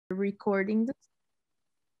Recording this.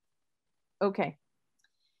 Okay.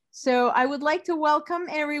 So I would like to welcome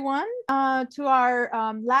everyone to our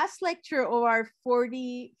last lecture of our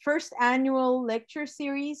 41st annual lecture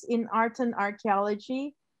series in Art and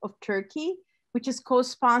Archaeology of Turkey, which is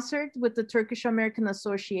co-sponsored with the Turkish American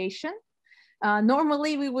Association.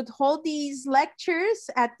 Normally we would hold these lectures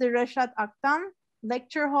at the Reşat Aktan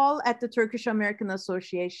Lecture Hall at the Turkish American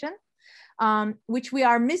Association, which we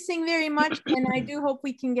are missing very much, and I do hope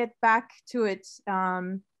we can get back to it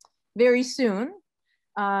very soon.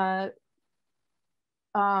 So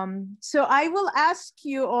I will ask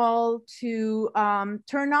you all to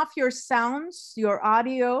turn off your sounds, your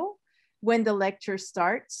audio, when the lecture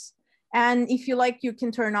starts. And if you like, you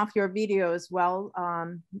can turn off your video as well.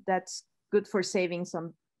 That's good for saving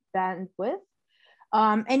some bandwidth.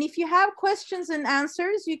 And if you have questions and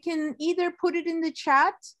answers, you can either put it in the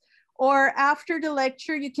chat, or after the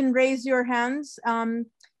lecture, you can raise your hands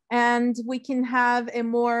and we can have a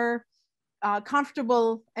more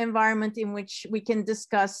comfortable environment in which we can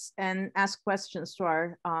discuss and ask questions to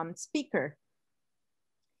our speaker.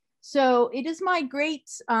 So it is my great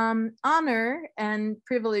honor and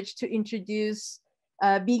privilege to introduce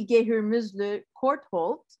Bilge Hürmüzlü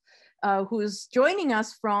Kortholt, who's joining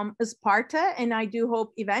us from Isparta, and I do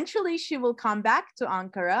hope eventually she will come back to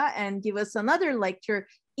Ankara and give us another lecture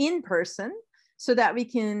in person so that we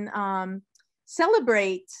can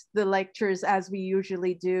celebrate the lectures as we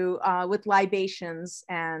usually do with libations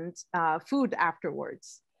and food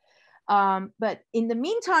afterwards. But in the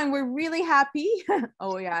meantime, we're really happy.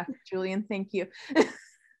 Oh yeah, Julian, thank you.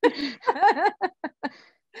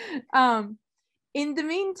 In the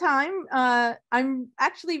meantime, I'm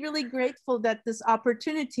actually really grateful that this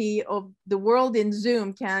opportunity of the world in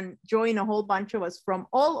Zoom can join a whole bunch of us from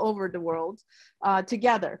all over the world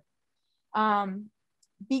together.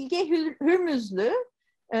 Bilge Hürmüzlü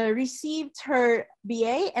received her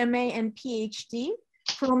BA, MA, and PhD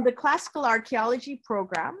from the Classical Archaeology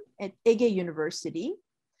program at Ege University.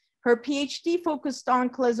 Her PhD focused on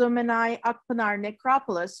Klazomenai Akpınar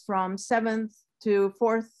necropolis from 7th to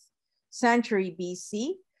 4th century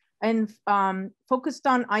BC and focused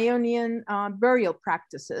on Ionian burial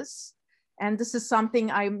practices. And this is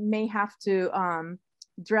something I may have to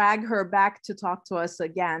drag her back to talk to us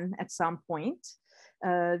again at some point.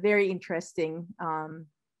 Very interesting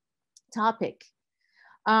topic.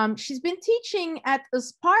 She's been teaching at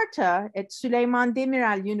Isparta at Süleyman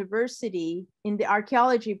Demirel University in the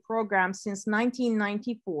archaeology program since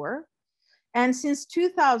 1994. And since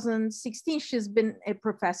 2016, she's been a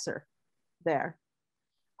professor there.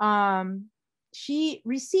 She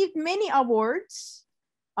received many awards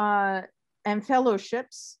and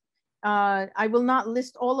fellowships. I will not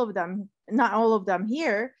list all of them, not all of them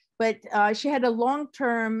here, but she had a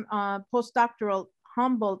long-term postdoctoral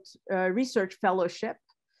Humboldt research fellowship,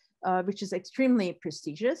 which is extremely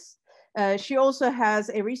prestigious. She also has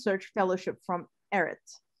a research fellowship from ERIT,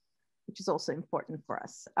 which is also important for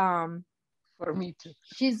us. For me too.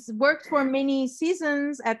 She's worked for many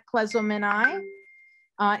seasons at Klazomenai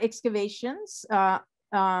Excavations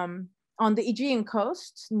on the Aegean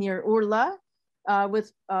coast near Urla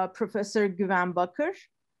with Professor Güven Bakır.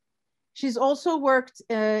 She's also worked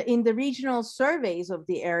in the regional surveys of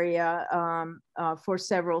the area for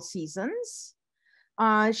several seasons.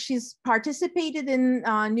 She's participated in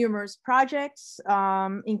numerous projects,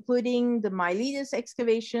 including the Miletus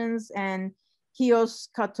excavations and Chios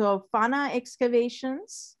Katofana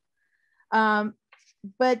excavations.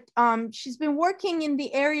 But she's been working in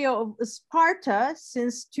the area of Isparta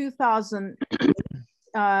since 2000,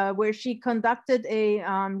 where she conducted a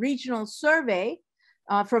regional survey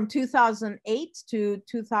from 2008 to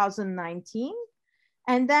 2019.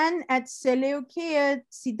 And then at Seleukeia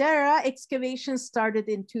Sidera, excavations started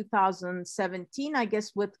in 2017, I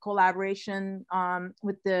guess with collaboration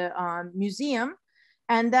with the museum.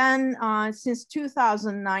 And then since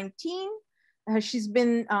 2019, she's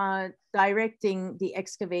been directing the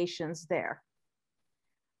excavations there.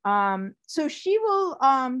 So she will,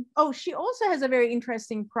 she also has a very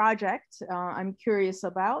interesting project I'm curious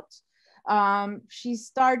about.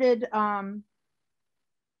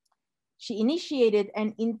 She initiated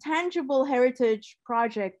an intangible heritage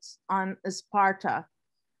project on Isparta.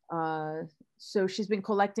 So she's been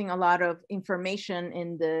collecting a lot of information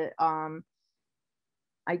in the,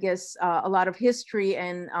 I guess, a lot of history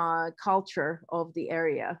and culture of the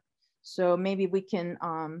area. So maybe we can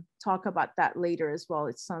talk about that later as well.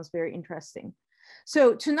 It sounds very interesting.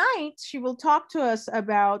 So tonight she will talk to us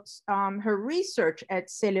about her research at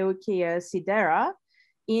Seleukeia Sidera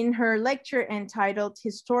in her lecture entitled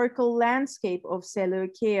Historical Landscape of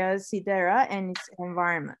Seleukeia Sidera and its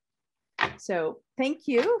Environment. So thank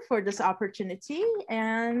you for this opportunity,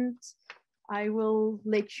 and I will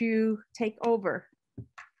let you take over.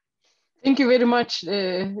 Thank you very much,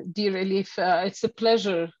 dear Elif. It's a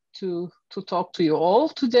pleasure to talk to you all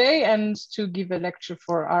today and to give a lecture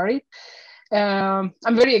for ARIT.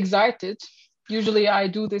 I'm very excited. Usually I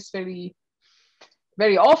do this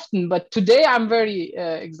very often, but today I'm very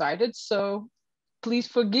excited. So please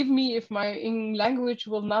forgive me if my language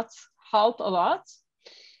will not halt a lot.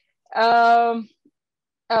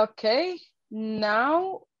 Okay,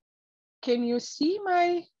 now can you see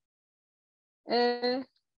my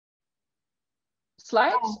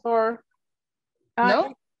slides or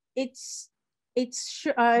no? It's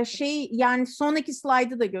şey, yani sonraki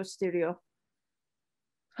slide'ı da gösteriyor.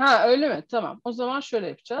 Ha öyle mi? Tamam. O zaman şöyle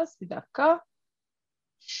yapacağız. Bir dakika.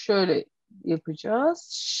 Şöyle yapacağız.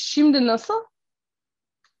 Şimdi nasıl?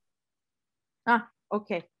 Ah,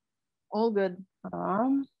 okay. All good.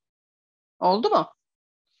 Tamam. Oldu mu?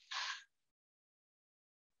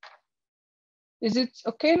 Is it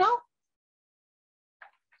okay now?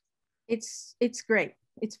 It's great.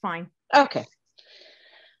 It's fine. Okay.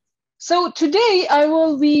 So today I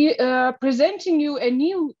will be presenting you a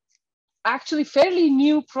new, actually fairly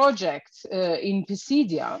new project in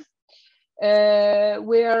Pisidia,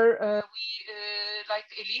 where like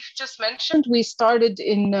Elif just mentioned, we started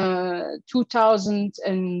in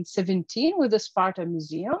 2017 with the Sparta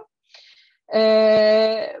Museum.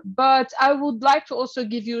 But I would like to also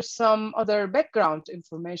give you some other background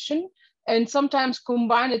information and sometimes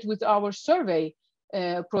combine it with our survey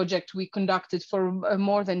project we conducted for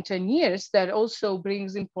more than 10 years that also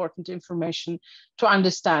brings important information to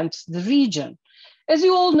understand the region. As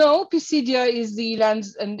you all know, Pisidia is the land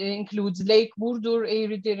and includes Lake Burdur,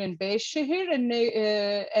 Eğridir, and Beyşehir,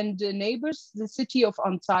 and neighbors the city of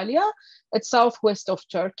Antalya at southwest of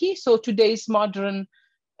Turkey. So today's modern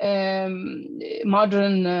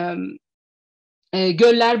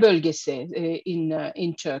göller bölgesi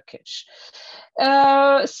in Turkish.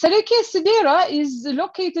 Seleukeia Sidera is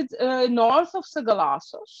located north of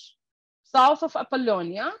Sagalassos, south of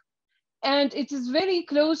Apollonia, and it is very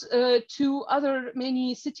close to other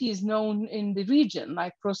many cities known in the region,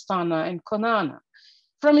 like Prostana and Konana.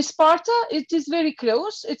 From Isparta, it is very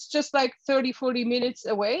close. It's just like 30-40 minutes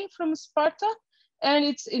away from Sparta, and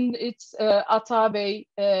it's in its Atabey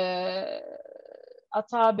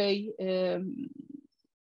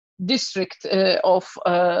district of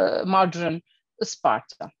modern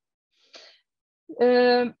Sparta.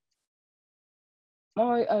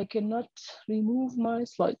 I cannot remove my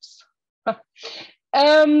slides.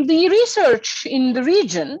 The research in the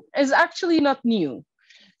region is actually not new.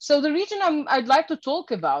 So the region I'd like to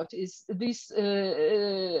talk about is this.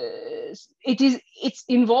 It's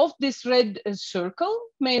involved this red circle,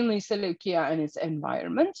 mainly Seleukeia and its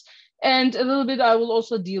environment, and a little bit I will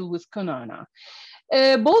also deal with Konana.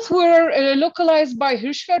 Both were localized by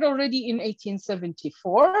Hirschfeld already in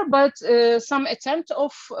 1874, but some attempt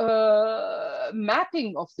of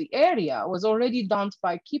mapping of the area was already done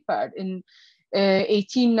by Kiepert in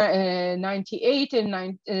 1898 and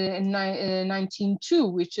 1902,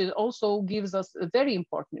 which also gives us very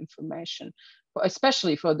important information,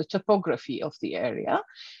 especially for the topography of the area.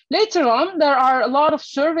 Later on, there are a lot of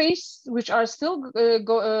surveys which are still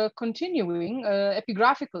continuing,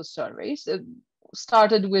 epigraphical surveys,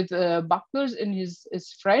 started with Buckler's and his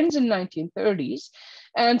friends in 1930s,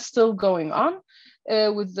 and still going on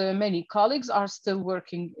with many colleagues are still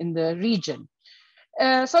working in the region.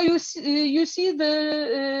 So you see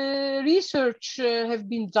the research have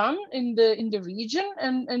been done in the region,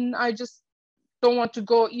 and I just don't want to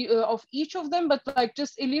go off each of them, but like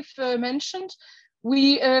just Elif mentioned,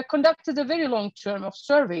 we conducted a very long term of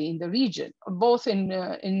survey in the region, both in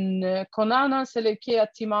Konana, Seleukeia,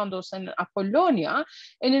 Timandos, and Apollonia.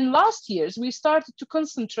 And in last years, we started to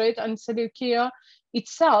concentrate on Seleukeia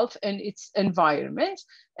itself and its environment.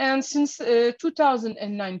 And since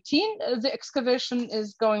 2019, the excavation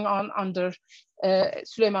is going on under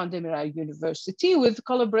Süleyman Demirel University with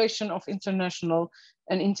collaboration of international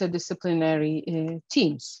and interdisciplinary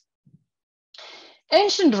teams.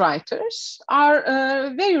 Ancient writers are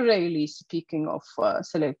very rarely speaking of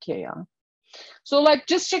Seleukeia. So like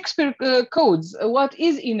just Shakespeare codes, what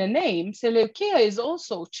is in a name, Seleukeia is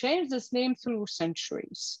also changed its name through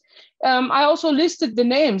centuries. I also listed the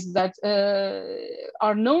names that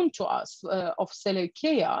are known to us of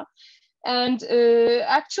Seleukeia. And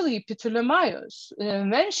actually Ptolemaios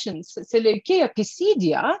mentions Seleukeia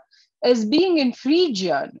Pisidia as being in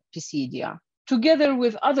Phrygian Pisidia. together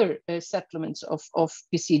with other settlements of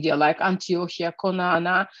Pisidia, like Antiochia,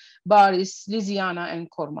 Konana, Baris, Lysiana, and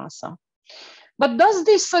Kormasa. But does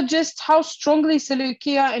this suggest how strongly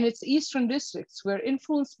Seleukeia and its eastern districts were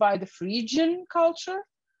influenced by the Phrygian culture?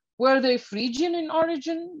 Were they Phrygian in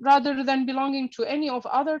origin rather than belonging to any of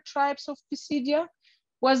other tribes of Pisidia?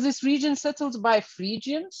 Was this region settled by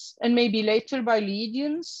Phrygians and maybe later by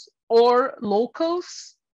Lydians or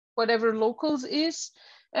locals, whatever locals is?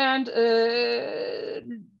 And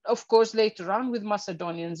of course, later on with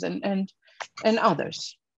Macedonians and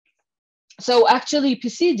others. So actually,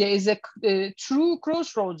 Pisidia is a true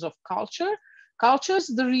crossroads of cultures.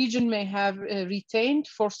 The region may have retained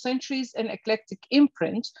for centuries an eclectic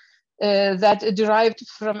imprint that derived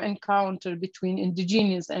from encounter between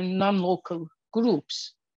indigenous and non-local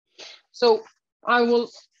groups. So I will,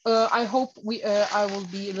 I hope I will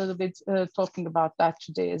be a little bit talking about that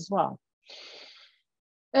today as well.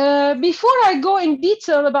 Before I go in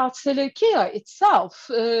detail about Seleukeia itself,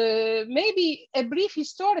 maybe a brief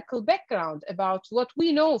historical background about what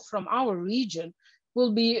we know from our region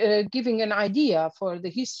will be giving an idea for the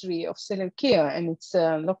history of Seleukeia and its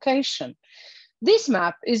location. This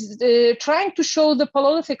map is trying to show the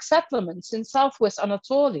Paleolithic settlements in Southwest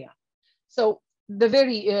Anatolia. So the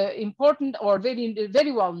very important or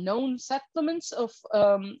very well-known settlements of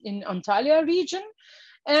in Antalya region.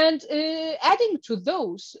 And adding to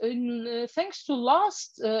those, thanks to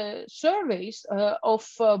last surveys of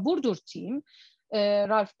Burdur team,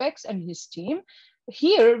 Ralph Becks and his team,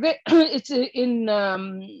 here it's in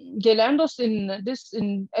Gelendos in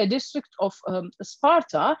a district of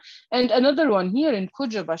Isparta, and another one here in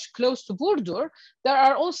Kujabash, close to Burdur. There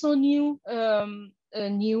are also new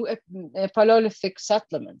Paleolithic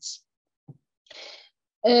settlements.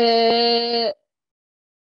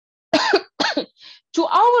 To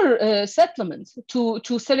our settlements, to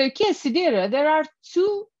Seleukeia Sidera, there are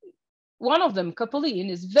two. One of them, Kapaliin,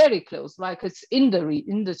 is very close, like it's in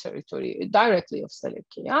the territory directly of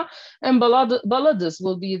Seleukeia, and Baladas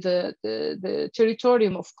will be the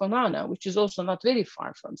territorium of Konana, which is also not very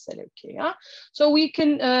far from Seleukeia. So we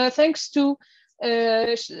can, thanks to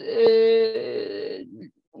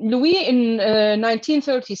Louis in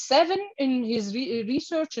 1937 in his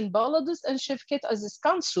research in Baladas, and Şevket Aziz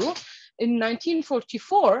Kansu in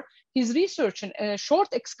 1944, his research in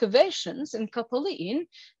short excavations in Kapaliin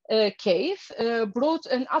cave brought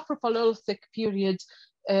an Upper Paleolithic period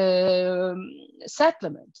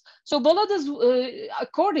settlement. So Baladas,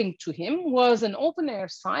 according to him, was an open-air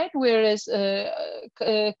site, whereas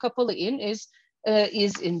Kapaliin is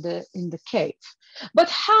in the cave. But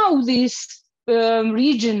how this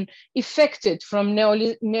region affected from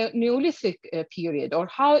Neolithic period, or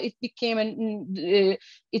how it became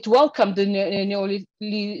it welcomed the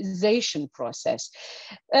Neolithization process.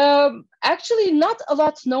 Actually, not a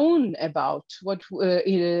lot known about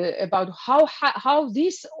about how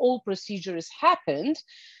these all procedures happened.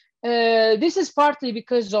 This is partly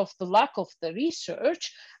because of the lack of the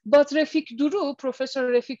research, but Refik Duru, Professor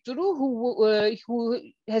Refik Duru, who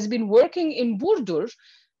has been working in Burdur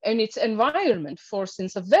and its environment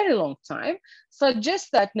since a very long time, suggests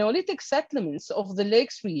that Neolithic settlements of the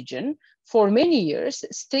Lakes region for many years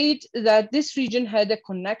state that this region had a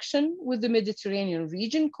connection with the Mediterranean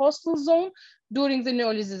region coastal zone during the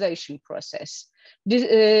Neolithization process.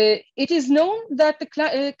 It is known that the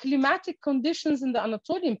climatic conditions in the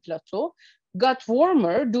Anatolian plateau got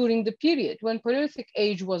warmer during the period when Paleolithic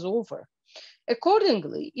age was over.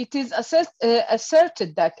 Accordingly, it is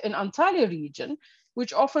asserted that in Antalya region,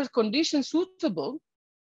 which offers conditions suitable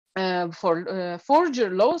for forager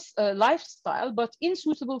lifestyle, but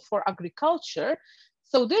unsuitable for agriculture.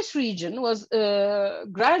 So this region was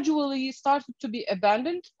gradually started to be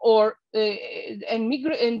abandoned,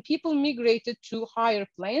 and people migrated to higher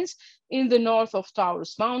plains in the north of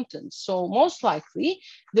Taurus Mountains. So most likely,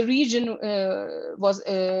 the region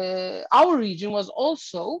our region was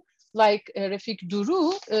also, like Refik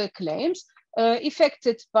Duru claims,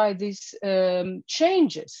 affected by these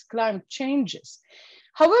climate changes.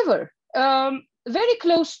 However, very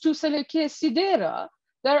close to Seleukeia Sidera,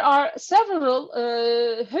 there are several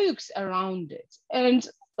höyüks around it. And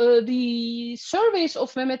the surveys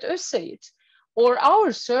of Mehmet Özseyit, or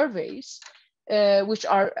our surveys, which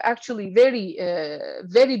are actually very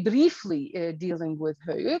briefly dealing with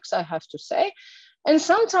höyüks, I have to say, and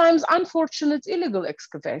sometimes unfortunate illegal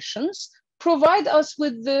excavations, provide us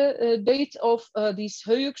with the date of these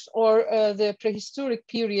höyüks, or the prehistoric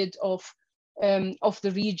period of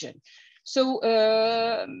the region. So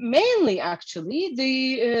mainly, actually,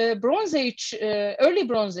 the Bronze Age, early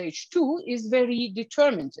Bronze Age too, is very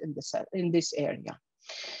determined in this area.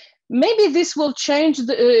 Maybe this will change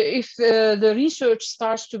if the research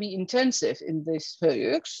starts to be intensive in this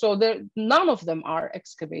Höyük. So none of them are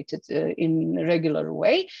excavated in a regular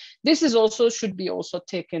way. This is also should be also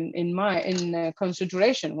taken in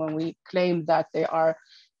consideration when we claim that they are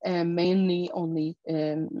mainly only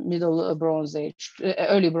Middle Bronze Age,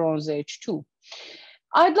 early Bronze Age too.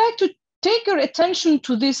 I'd like to take your attention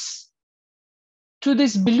to this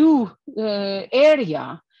blue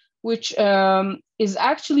area, which is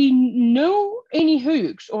actually any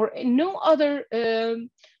Höyüks or no other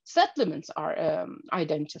settlements are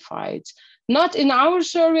identified. Not in our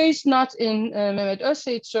surveys, not in Mehmet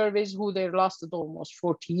Özseyit surveys, who they lasted almost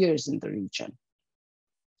 40 years in the region.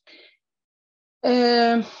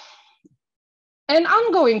 An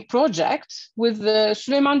ongoing project with the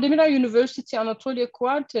Süleyman Demirel University Anatolia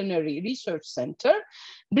Quaternary Research Center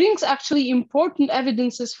brings actually important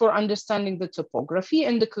evidences for understanding the topography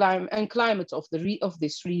and the climate of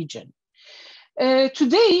this region.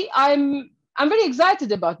 Today, I'm very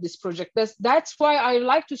excited about this project. That's why I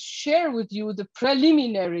like to share with you the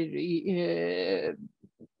preliminary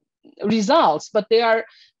results, but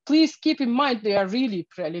please keep in mind, they are really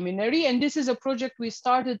preliminary. And this is a project we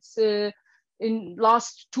started in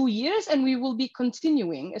last 2 years, and we will be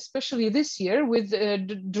continuing, especially this year, with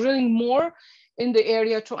drilling more in the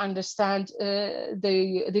area to understand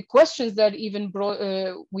the questions that even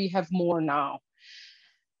we have more now.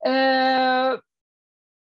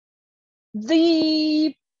 This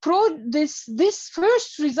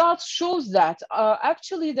first result shows that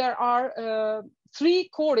actually there are three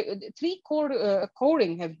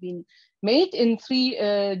coring have been made in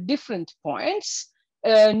 3 different points.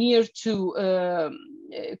 Near to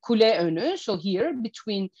Kule Önü, so here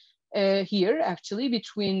between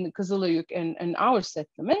between Kızılhöyük and our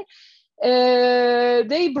settlement,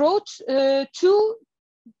 they brought two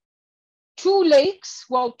lakes,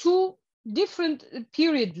 well, 2 different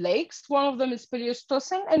period lakes. One of them is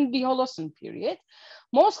Pleistocene and the Holocene period.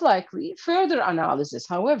 Most likely, further analysis,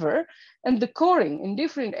 however, and the coring in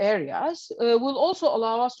different areas will also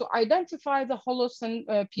allow us to identify the Holocene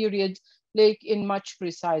period lake in much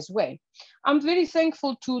precise way. I'm very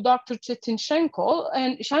thankful to Dr. Çetin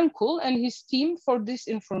Şenkul and his team for this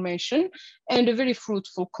information and a very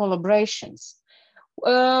fruitful collaborations.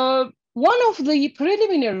 One of the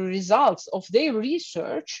preliminary results of their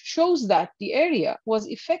research shows that the area was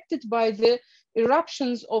affected by the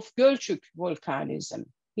eruptions of Gölcük volcanism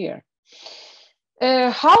here.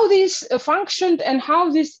 How this functioned and how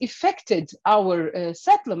this affected our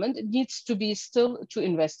settlement needs to be still to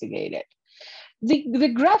investigate it. The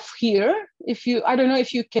graph here, I don't know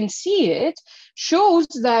if you can see it, shows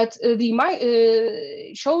that the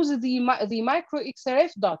micro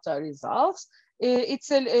XRF data results. It's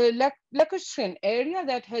a lacustrine area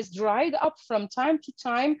that has dried up from time to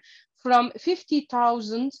time from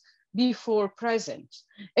 50,000 before present.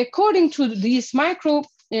 According to these micro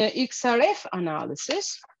XRF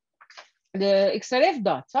analysis, the XRF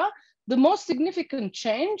data, the most significant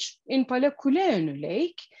change in Kule Önü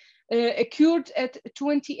Lake occurred at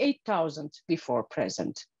 28,000 before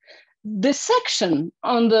present. The section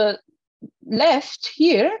on the left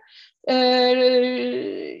here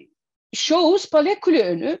shows Kule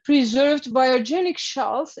Önü preserved biogenic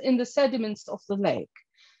shells in the sediments of the lake.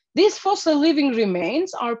 These fossil living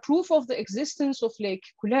remains are proof of the existence of Lake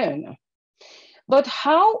Kule Önü. But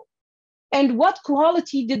how and what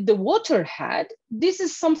quality did the water had? This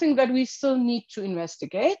is something that we still need to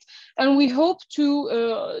investigate, and we hope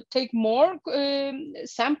to take more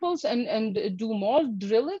samples and do more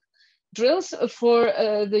drills for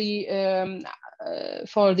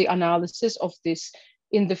the analysis of this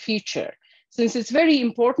in the future, since it's very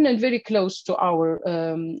important and very close to our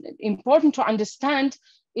important to understand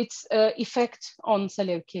its effect on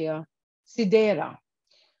Seleukeia Sidera.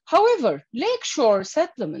 However, lakeshore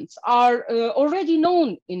settlements are already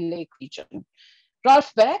known in lake region.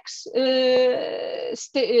 Ralph Bax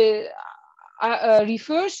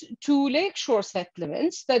refers to lakeshore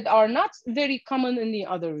settlements that are not very common in the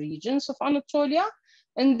other regions of Anatolia,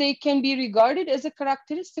 and they can be regarded as a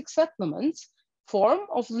characteristic settlement form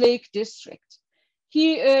of lake district.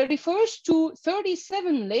 He refers to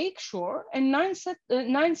 37 lakeshore and 9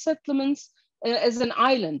 settlements as an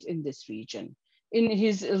island in this region in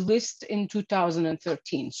his list in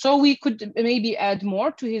 2013. So we could maybe add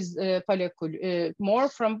more to his more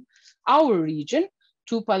from our region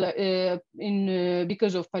to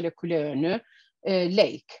because of Kule Önü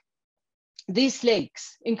Lake. These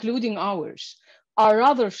lakes, including ours, are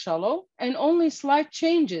rather shallow, and only slight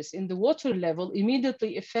changes in the water level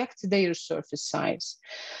immediately affect their surface size.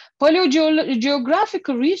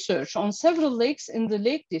 Paleogeographical research on several lakes in the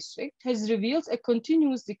Lake District has revealed a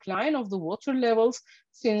continuous decline of the water levels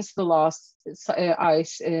since the last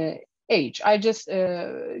ice age. I just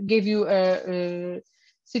gave you a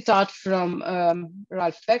citate from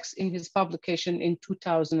Ralph Bex in his publication in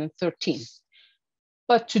 2013.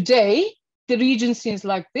 But today, the region seems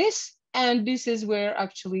like this, and this is where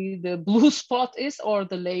actually the blue spot is, or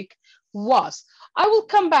the lake was. I will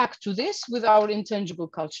come back to this with our Intangible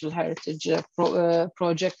Cultural Heritage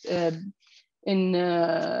project at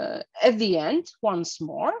the end once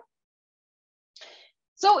more.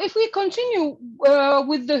 So if we continue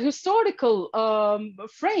with the historical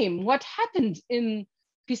frame, what happened in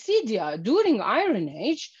Pisidia during Iron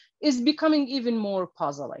Age is becoming even more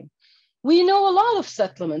puzzling. We know a lot of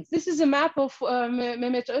settlements. This is a map of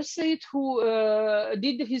Mehmet Özseit, who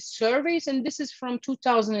did his surveys, and this is from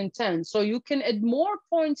 2010. So you can add more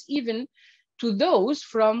points even to those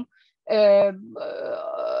from that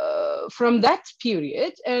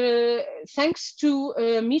period, thanks to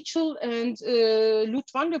Mitchell and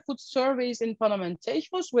Lutvan. They put surveys in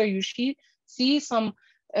Panamenteikos, where you see some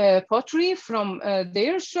pottery from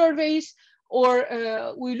their surveys, or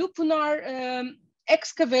Uylupunar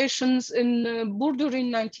excavations in Burdur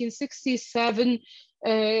in 1967,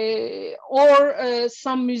 or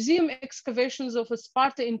some museum excavations of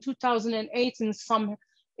Isparta in 2008 in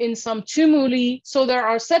some tumuli. So there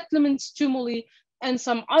are settlements, tumuli, and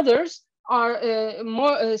some others are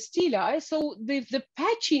more stelae. So the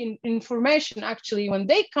patchy information, actually, when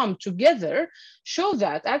they come together, show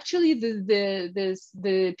that actually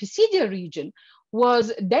the Pisidia region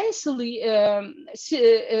was densely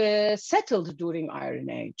settled during Iron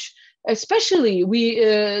Age. Especially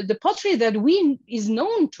the pottery that is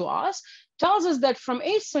known to us tells us that from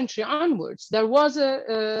 8th century onwards, there was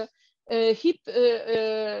a heap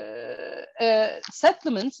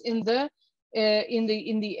settlements in the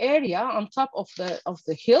area on top of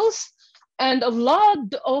the hills, and a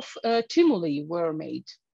lot of tumuli were made.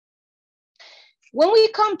 When we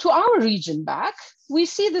come to our region back, we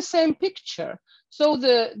see the same picture. So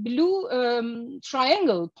the blue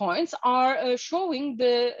triangle points are showing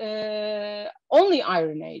the only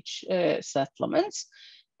Iron Age settlements,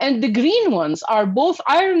 and the green ones are both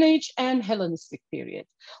Iron Age and Hellenistic period.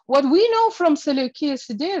 What we know from Seleukeia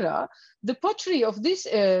Sidera, the pottery of this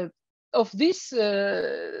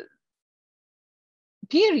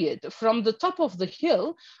period from the top of the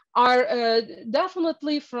hill are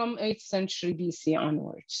definitely from 8th century BC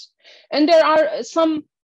onwards. And there are some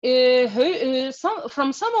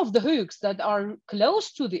from some of the hooks that are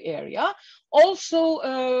close to the area, also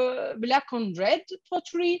black on red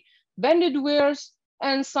pottery, banded wares,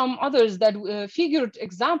 and some others that figured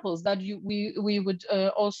examples that we would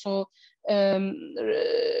also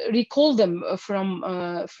recall them from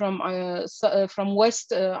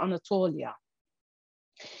West Anatolia.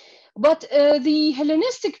 But the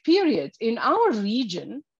Hellenistic period in our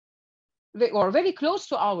region, or very close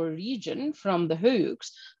to our region from the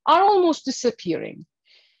hooks, are almost disappearing.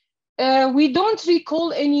 We don't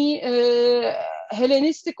recall any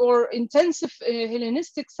Hellenistic or intensive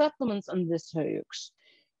Hellenistic settlements on these hooks.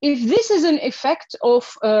 If this is an effect of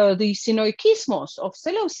the Sinoikismos of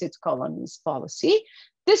Seleucid colonies policy,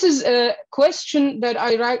 this is a question that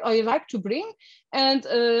I like to bring, and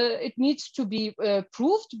it needs to be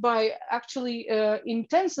proved by actually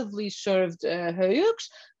intensively served hooks.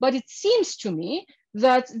 But it seems to me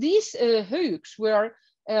that these hooks were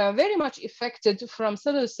very much affected from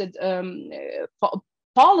Seleucid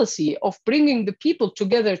policy of bringing the people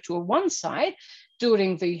together to one side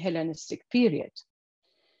during the Hellenistic period.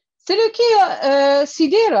 Seleukeia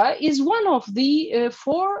Sidera is one of the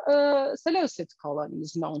 4 Seleucid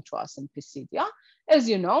colonies known to us in Pisidia. As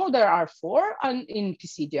you know, there are 4 in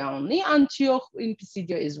Pisidia only. Antioch in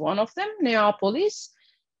Pisidia is one of them, Neapolis.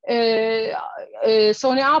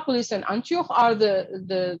 So Neapolis and Antioch are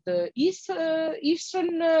the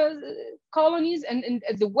eastern colonies, and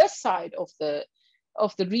at the west side of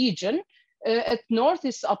the region, at north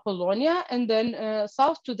is Apollonia, and then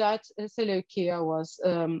south to that, Seleukeia was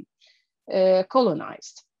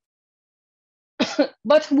colonized.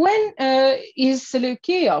 But when is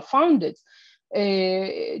Seleukeia founded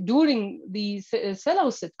during the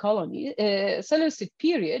Seleucid colony, Seleucid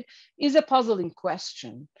period, is a puzzling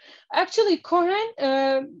question. Actually,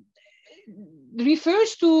 Koran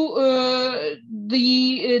refers to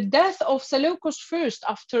the death of Seleucus I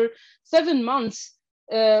after 7 months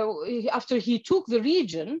after he took the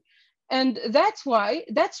region, And that's why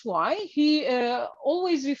he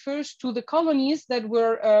always refers to the colonies that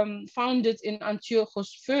were founded in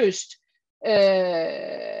Antiochus first.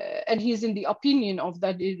 And he's in the opinion of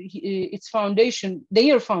that its foundation,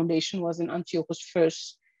 their foundation was in Antiochus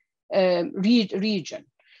first region.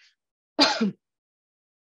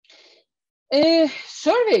 A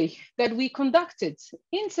survey that we conducted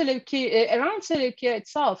in Seleukeia, around Seleukeia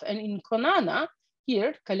itself and in Konana,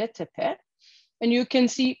 here, Kaletepe, and you can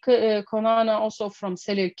see Konana also from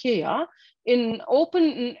Seleukeia. In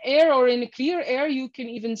open air or in a clear air, you can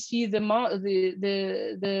even see the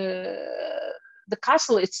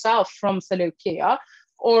castle itself from Seleukeia,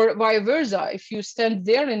 or vice versa. If you stand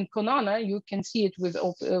there in Konana, you can see it with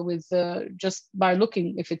just by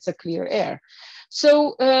looking if it's a clear air.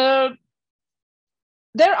 So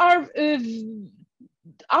there are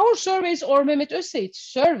our surveys, or Mehmet Özseyit's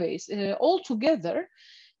surveys all together,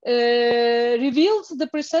 revealed the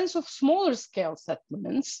presence of smaller scale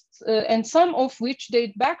settlements, and some of which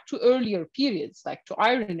date back to earlier periods, like to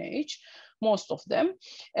Iron Age, most of them.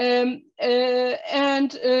 The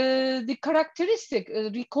characteristic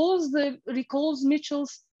recalls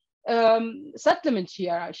Mitchell's settlement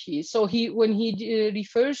hierarchy. So when he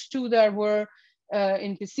refers to there were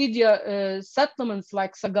in Pisidia settlements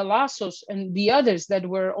like Sagalassos and the others that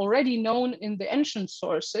were already known in the ancient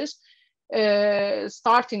sources,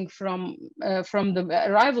 starting from the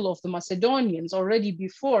arrival of the Macedonians already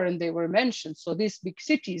before, and they were mentioned. So these big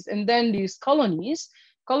cities, and then these colony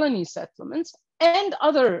settlements, and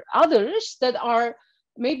others that are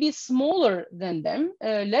maybe smaller than them,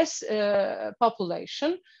 less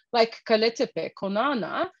population, like Kaletepe,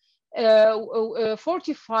 Konana,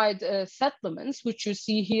 fortified settlements, which you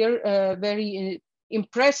see here, very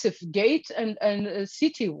impressive gate and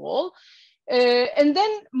city wall. And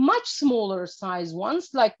then much smaller size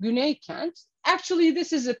ones like Güney Kent. Actually,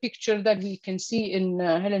 this is a picture that we can see in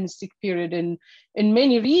Hellenistic period in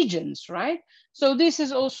many regions, right? So this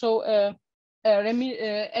is also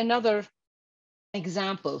another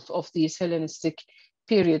example of these Hellenistic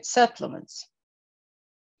period settlements.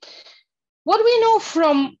 What we know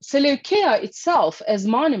from Seleukeia itself as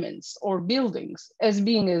monuments or buildings, as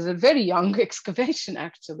being a very young excavation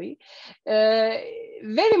actually,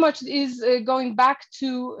 very much is going back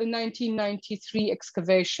to 1993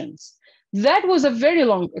 excavations. That was a very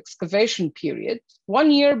long excavation period, 1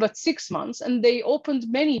 year but 6 months, and they opened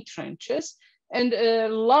many trenches and a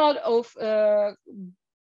lot of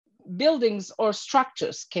buildings or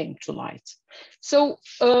structures came to light. So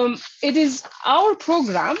it is our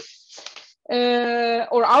program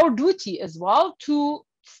or our duty as well to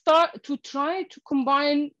try to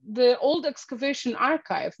combine the old excavation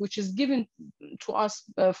archive, which is given to us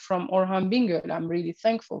from Orhan Bingöl. I'm really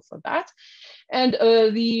thankful for that. And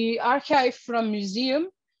the archive from museum,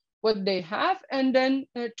 what they have, and then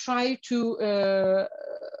try to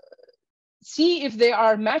see if they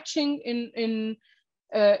are matching in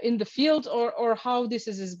the field, or how this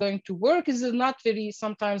is going to work. Is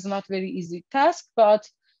sometimes not very easy task, but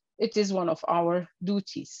it is one of our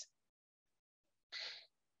duties.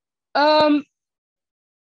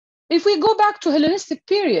 If we go back to Hellenistic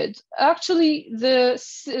period, actually the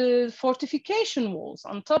fortification walls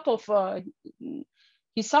on top of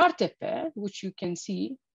Hisartepe, which you can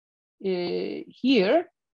see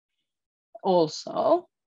here also,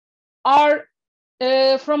 are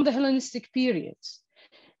from the Hellenistic periods.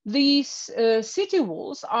 These city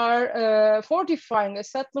walls are fortifying a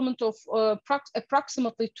settlement of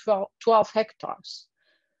approximately 12 hectares.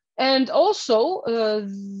 And also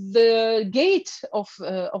the gate of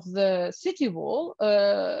the city wall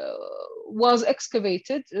was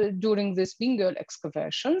excavated during this Bingöl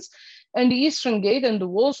excavations, and the eastern gate and the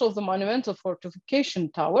walls of the monumental fortification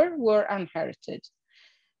tower were inherited.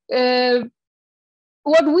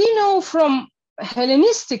 What we know from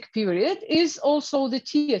Hellenistic period is also the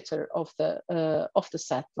theater of the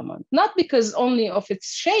settlement, not because only of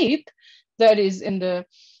its shape, that is in the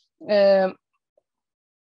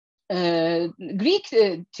Greek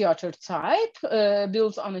theater type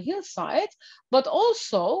built on a hillside, but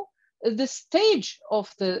also the stage of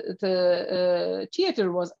the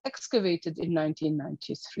theater was excavated in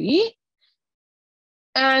 1993.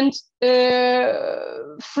 And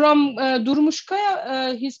from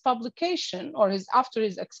Durmushkaya, his publication, or after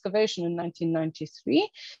his excavation in 1993,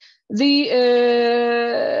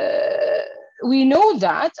 we know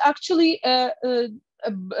that actually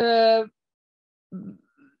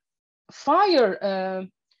fire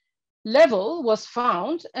level was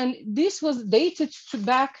found, and this was dated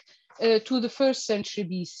back to the 1st century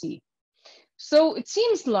BC. So it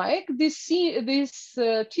seems like this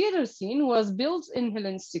theater scene was built in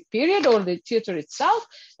Hellenistic period, or the theater itself,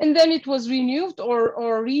 and then it was renewed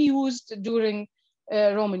or reused during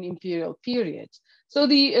Roman imperial period. So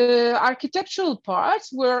the architectural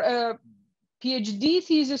parts were a PhD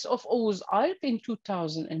thesis of Oğuz Alp in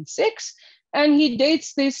 2006, and he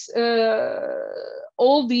dates this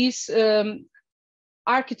all these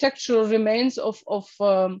architectural remains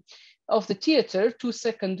of the theater to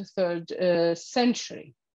 2nd, 3rd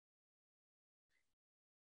century.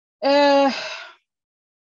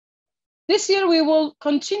 This year we will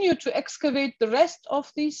continue to excavate the rest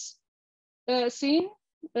of this scene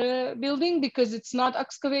building, because it's not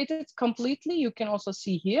excavated completely. You can also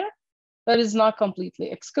see here that is not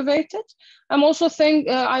completely excavated. I'm also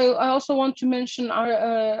I also want to mention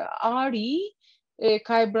Ari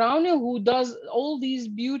Kai Braune, who does all these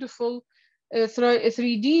beautiful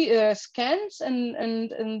 3D scans,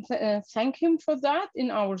 and thank him for that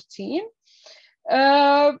in our team.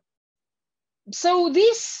 So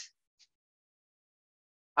this,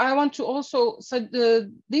 I want to also say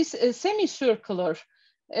this semicircular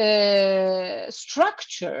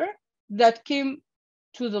structure that came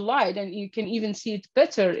to the light, and you can even see it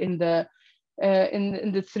better in the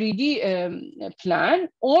 3D plan,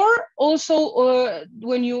 or also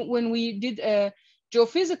when we did a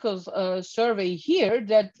geophysical survey here,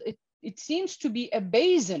 that it seems to be a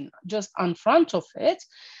basin just in front of it.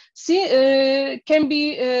 Can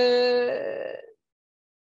be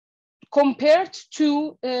compared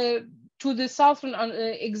to the southern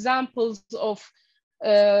examples of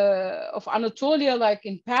Anatolia, like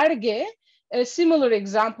in Perge. A similar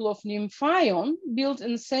example of Nymphaeon built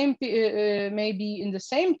in the same, maybe in the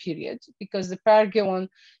same period, because the Perge one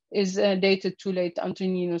is dated to late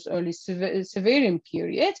Antoninus, early Severian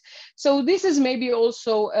period. So this is maybe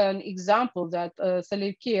also an example that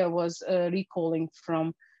Seleukeia was recalling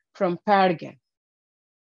from Perge.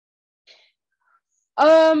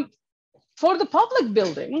 For the public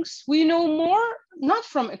buildings, we know more, not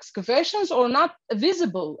from excavations or not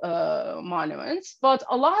visible monuments, but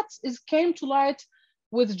a lot came to light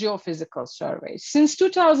with geophysical surveys. Since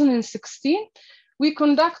 2016, we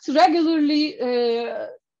conduct regularly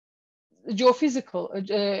geophysical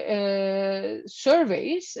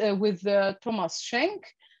surveys with Thomas Schenk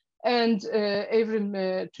and Evrim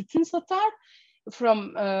Tütünsatar,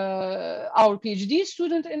 from our PhD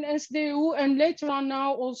student in SDU, and later on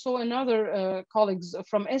now also another colleagues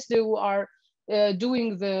from SDU are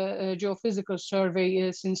doing the geophysical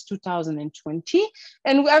survey since 2020.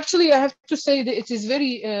 And actually I have to say that it is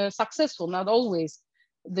very successful. Not always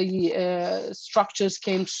the structures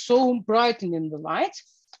came so brightly in the light.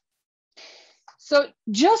 So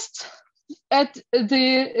just at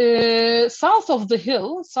the south of the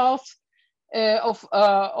hill, of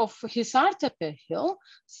Hisartepe hill,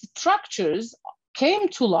 structures came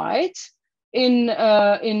to light in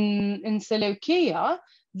Seleukeia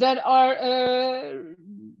that are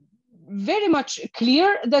very much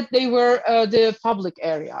clear that they were the public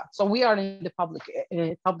area. So we are in the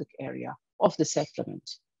public area of the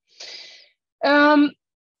settlement.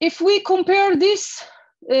 If we compare this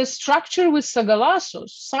structure with Sagalassos,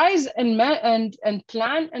 size and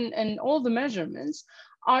plan and all the measurements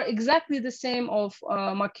are exactly the same of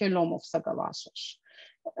Makelom of Sagalassos.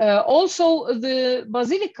 Also, the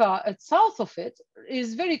basilica at south of it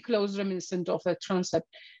is very close reminiscent of a transept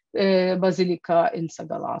basilica in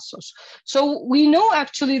Sagalassos. So we know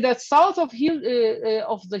actually that south of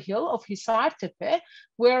the hill of Hisartepe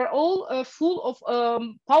were all full of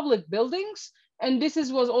public buildings, and this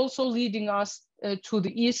was also leading us to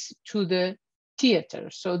the east to the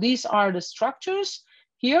theater. So these are the structures.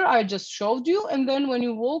 Here I just showed you, and then when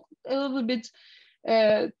you walk a little bit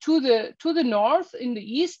to the north in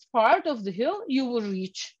the east part of the hill, you will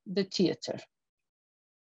reach the theater.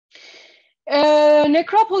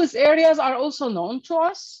 Necropolis areas are also known to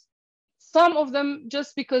us. Some of them,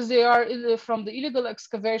 just because they are from the illegal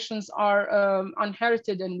excavations, are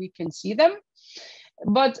unherited and we can see them.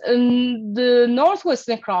 But in the Northwest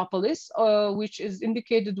Necropolis, which is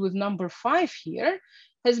indicated with number 5 here,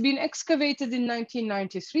 has been excavated in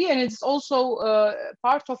 1993, and it's also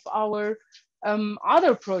part of our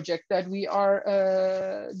other project that we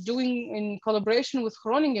are doing in collaboration with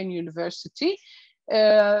Groningen University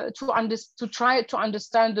to try to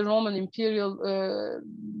understand the Roman imperial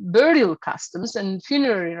burial customs and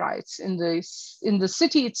funerary rites in the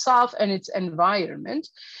city itself and its environment.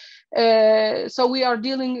 So we are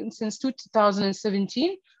dealing since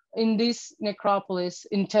 2017 in this necropolis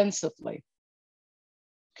intensively.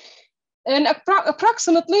 And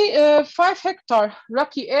approximately 5-hectare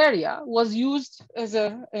rocky area was used as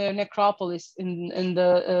a necropolis in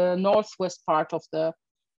the northwest part of the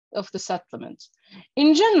settlement.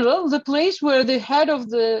 In general, the place where the head of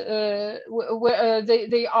the,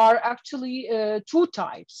 they are actually two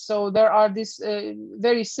types. So there are these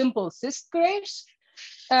very simple cyst graves,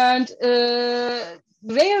 and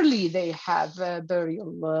rarely they have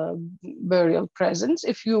burial presence.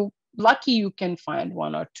 If you lucky, you can find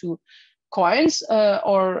one or two coins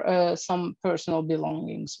or some personal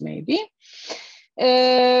belongings maybe.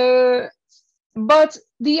 But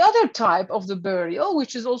the other type of the burial,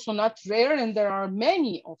 which is also not rare, and there are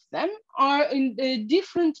many of them, are in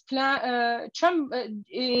different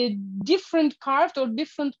different carved or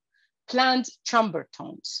different planned chamber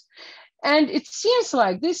tombs. And it seems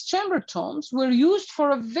like these chamber tombs were used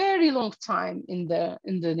for a very long time in the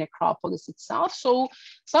necropolis itself. So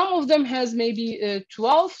some of them has maybe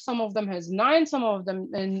 12, some of them has 9, some of them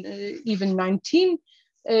even 19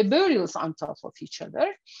 burials on top of each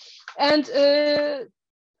other. And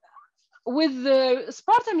with the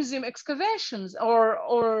Sparta Museum excavations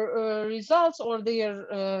or results or their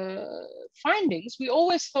findings, we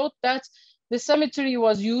always thought that the cemetery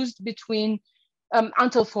was used between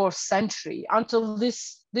until 4th century, until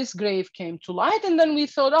this grave came to light. And then we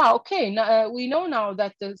thought, okay, we know now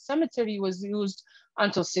that the cemetery was used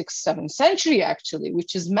until 6th, 7th century, actually,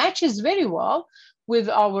 which matches very well with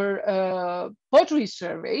our pottery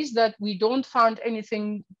surveys, that we don't find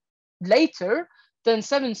anything later than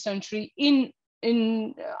 7th century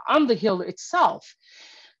on the hill itself.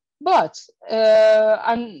 But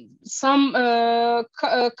and some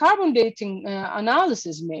carbon dating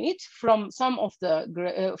analysis made from some of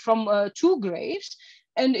the from 2 graves,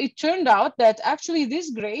 and it turned out that actually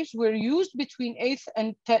these graves were used between 8th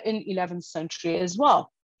and 11th century as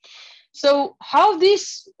well. So how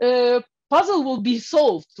this puzzle will be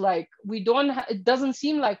solved? Like, we don't, it doesn't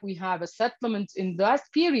seem like we have a settlement in that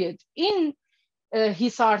period in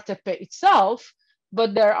Hisar Tepe itself,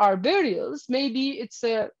 but there are burials. Maybe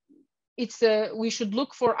we should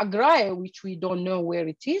look for Agraia, which we don't know where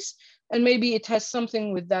it is, and maybe it has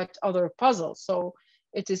something with that other puzzle. So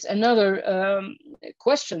it is another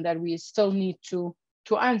question that we still need to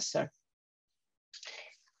answer.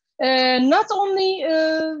 Not only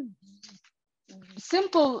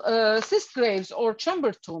simple cyst graves or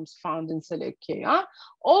chamber tombs found in Seleukeia,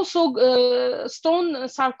 also stone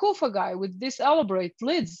sarcophagi with these elaborate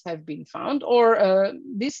lids have been found, or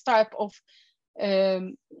this type of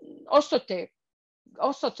ostotex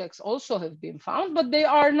also have been found, but they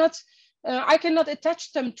are not, I cannot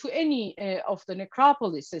attach them to any of the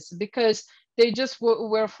necropolises because they just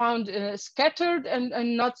were found scattered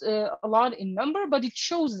and not a lot in number, but it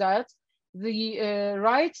shows that the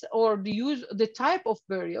rites or the type of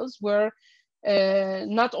burials were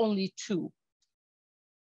not only 2.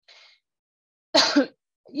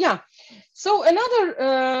 Yeah, so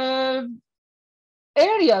another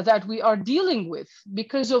area that we are dealing with,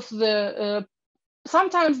 because of the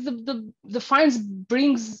sometimes the finds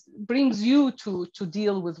brings you to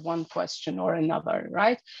deal with one question or another,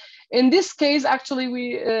 right? In this case, actually,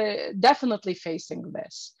 we definitely facing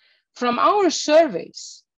this. From our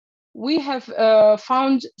surveys, we have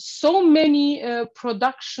found so many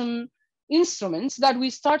production instruments that we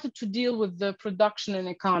started to deal with the production and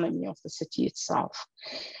economy of the city itself.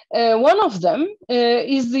 One of them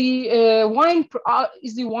is the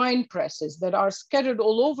wine presses that are scattered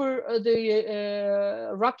all over the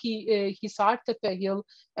rocky Hisar Tepe hill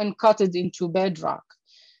and cut it into bedrock.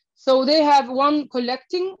 So they have one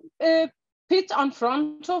collecting pit on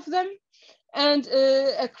front of them, and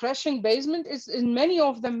a crushing basement is in many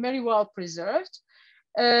of them very well preserved.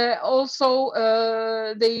 Also,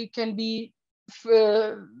 they can be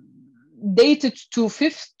dated to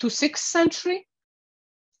 5th to 6th century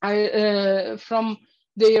from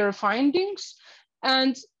their findings.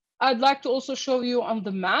 And I'd like to also show you on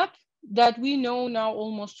the map that we know now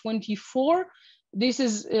almost 24. This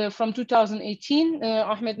is from 2018.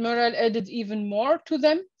 Ahmed Merel added even more to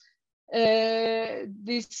them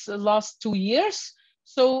these last 2 years.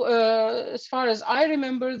 So as far as I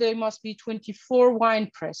remember, there must be 24 wine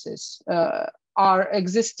presses are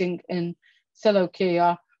existing in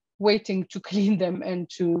Seleukeia, waiting to clean them and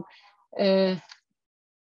to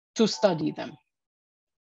study them.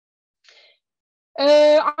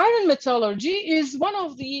 Iron metallurgy is one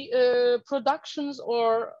of the productions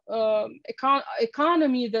or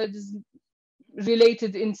economy that is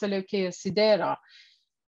related in Seleukeia Sidera.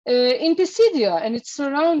 In Pisidia and its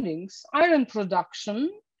surroundings, iron production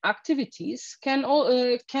activities can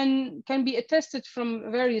be attested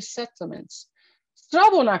from various settlements,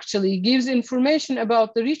 Strabon actually gives information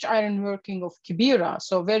about the rich ironworking of Kibera,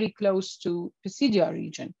 so very close to Pisidia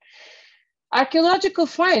region. Archaeological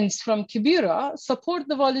finds from Kibera support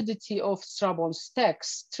the validity of Strabon's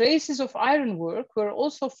text. Traces of ironwork were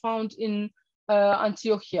also found in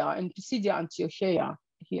Antiochia, in Pisidia Antiochia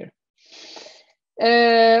here.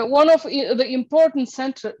 One of the important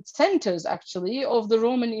centers actually of the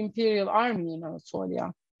Roman imperial army in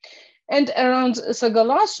Anatolia. And around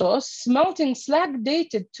Sagalassos, smelting slag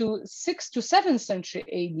dated to 6th to 7th century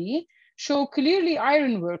AD show clearly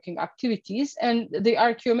ironworking activities, and the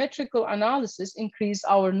archaeometrical analysis increase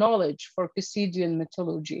our knowledge for Pisidian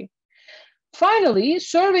metallurgy. Finally,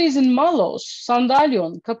 surveys in Malos,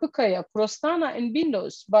 Sandalyon, Kapıkaya, Prostana, and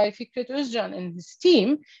Bindos by Fikret Özcan and his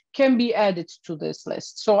team can be added to this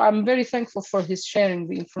list. So I'm very thankful for his sharing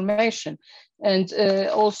the information and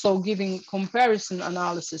also giving comparison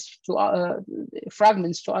analysis to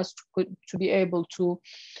fragments to us to be able to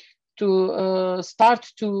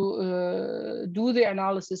start to do the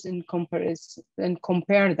analysis in comparison and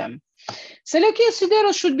compare them. Seleukeia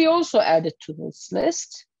Sidera should be also added to this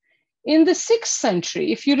list. In the 6th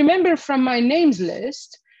century, if you remember from my names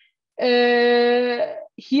list, Hierakles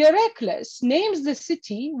names the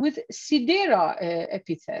city with Sidera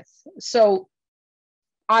epithet, so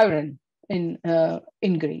iron in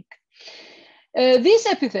Greek. This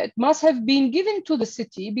epithet must have been given to the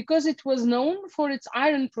city because it was known for its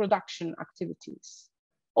iron production activities.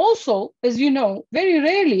 Also, as you know, very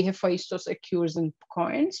rarely Hephaistos occurs in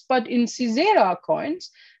coins, but in Sidera coins,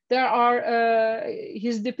 there are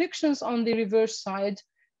his depictions on the reverse side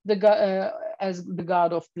as the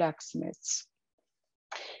god of blacksmiths.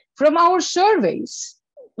 From our surveys,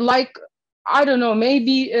 like, I don't know,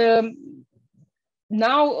 maybe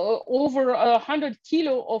now over 100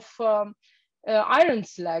 kilo of iron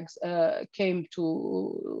slags came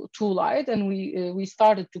to light, and we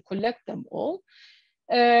started to collect them all.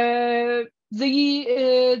 The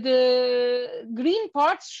green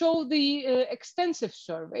parts show the extensive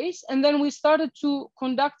surveys, and then we started to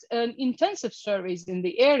conduct intensive surveys in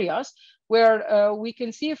the areas where we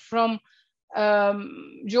can see from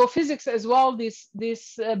geophysics as well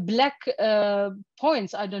these black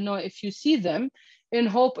points. I don't know if you see them, in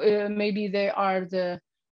hope maybe they are the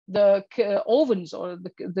ovens or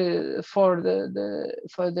for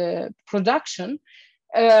the production.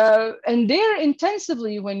 And there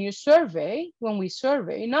intensively when we survey,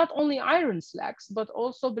 not only iron slags, but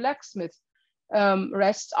also blacksmith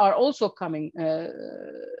rests are also coming,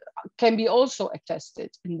 can be also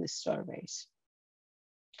attested in these surveys.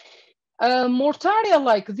 Mortaria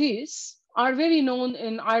like this are very known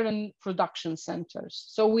in iron production centers.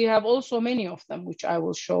 So we have also many of them, which I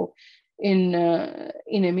will show in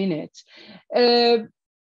a minute.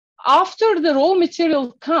 After the raw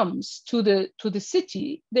material comes to the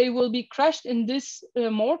city, they will be crushed in these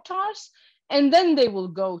mortars, and then they will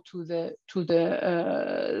go to the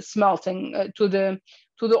smelting, to the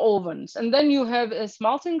ovens. And then you have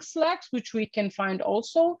smelting slags, which we can find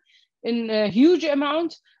also in a huge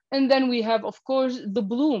amount. And then we have, of course, the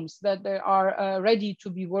blooms that they are ready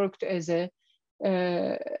to be worked as an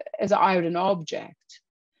iron object.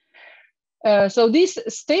 So these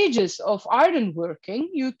stages of iron working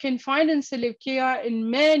you can find in Seleukeia in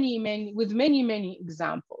many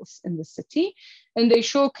examples in the city, and they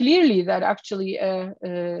show clearly that actually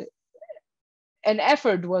an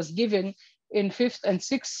effort was given in 5th and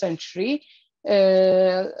 6th century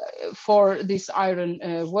for this iron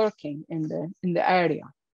working in the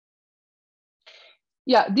area.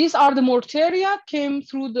 Yeah, these are the mortaria came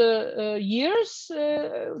through the years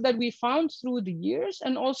that we found through the years,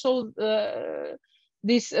 and also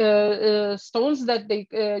these stones that they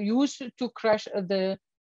used to crush the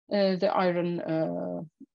iron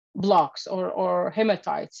blocks or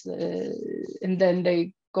hematites, and then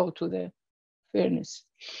they go to the furnace.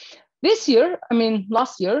 This year, I mean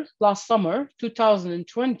last summer,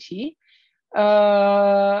 2020,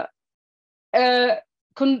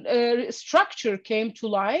 structure came to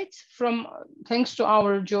light from thanks to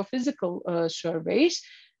our geophysical surveys,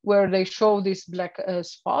 where they show these black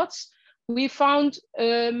spots. We found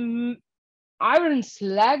iron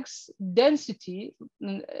slags density,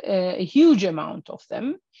 a huge amount of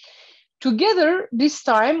them. Together this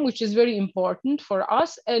time, which is very important for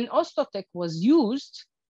us, an ostotech was used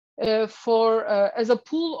as a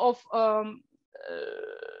pool of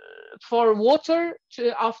for water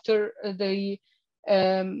after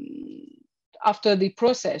the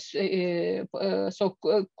process,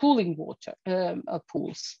 cooling water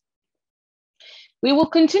pools. We will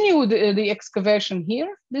continue the excavation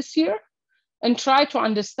here this year and try to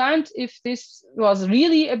understand if this was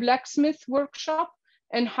really a blacksmith workshop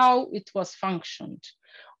and how it was functioned.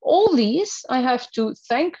 All these I have to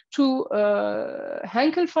thank to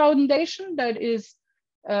Henkel Foundation, that is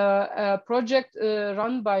a project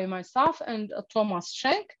run by myself and Thomas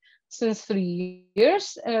Schenk since 3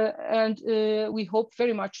 years, and we hope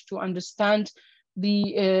very much to understand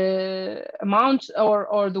the amount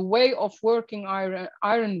or the way of working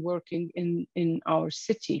iron working in our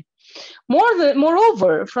city.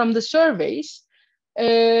 Moreover, from the surveys,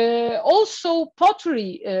 also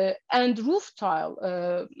pottery and roof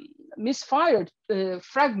tile misfired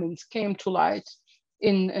fragments came to light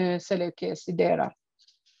in Seleukeia Sidera.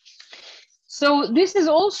 So this is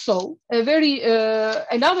also a very,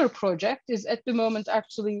 another project is at the moment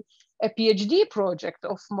actually a PhD project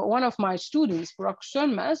of one of my students, Prof,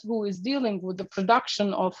 who is dealing with the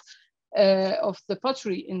production of the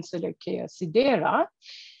pottery in Seleukeia Sidera.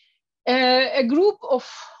 A group of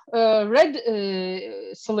red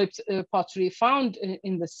slip pottery found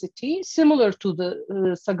in the city, similar to the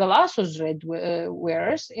Sagalassos red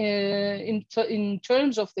wares in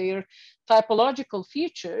terms of their typological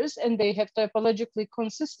features, and they have typologically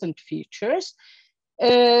consistent features.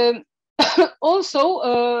 Also,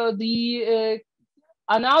 the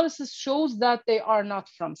analysis shows that they are not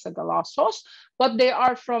from Sagalassos, but they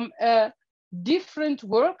are from a different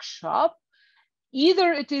workshop.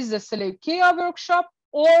 Either it is a Seleukeia workshop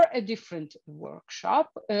or a different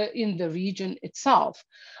workshop in the region itself.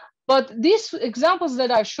 But these examples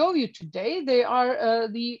that I show you today, they are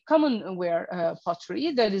the commonware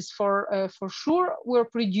pottery that is for sure were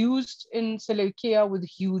produced in Seleukeia with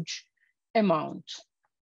huge amount.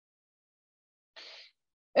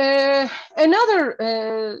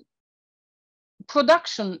 Another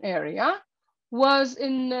production area was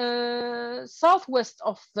in southwest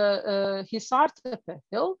of the Hisartepe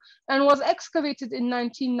hill and was excavated in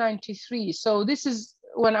 1993. So this is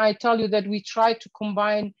when I tell you that we try to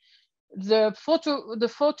combine the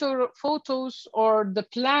photos or the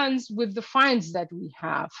plans with the finds that we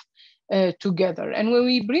have together. And when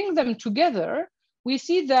we bring them together, we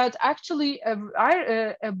see that actually a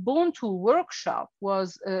bone tool workshop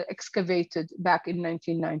was excavated back in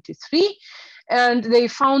 1993, and they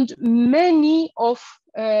found many of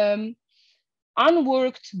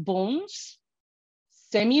unworked bones,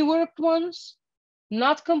 semi-worked ones,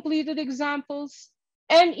 not completed examples,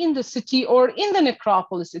 and in the city or in the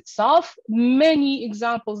necropolis itself, many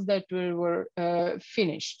examples that were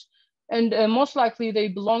finished. And most likely they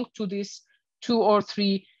belong to these 2 or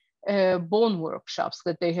 3 bone workshops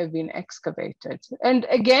that they have been excavated. And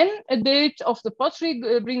again, a date of the pottery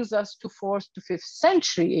brings us to 4th to 5th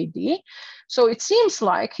century AD. So it seems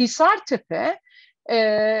like Hisartepe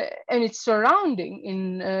and its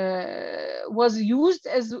surrounding was used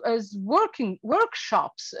as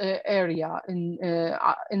workshops area in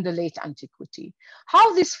the late antiquity.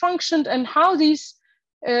 How this functioned and how these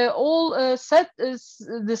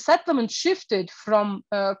the settlement shifted from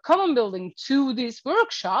common building to these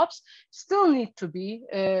workshops still need to be,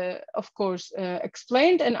 of course,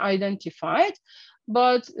 explained and identified,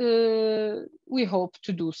 but we hope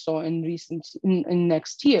to do so in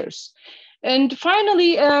next years. And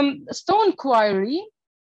finally, stone quarry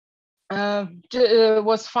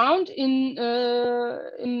was found in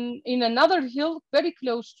another hill very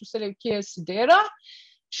close to Seleukeia Sidera.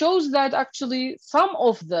 Shows that actually some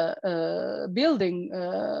of the building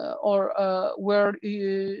were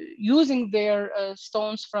using their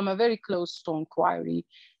stones from a very close stone quarry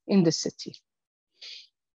in the city.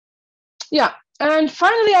 Yeah, and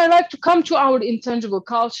finally, I'd like to come to our intangible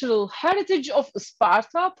cultural heritage of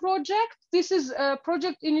Isparta project. This is a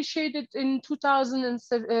project initiated in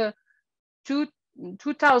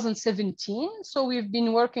 2017. So we've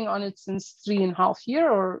been working on it since 3.5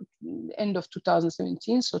 years, or end of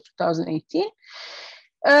 2017, so 2018.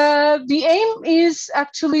 The aim is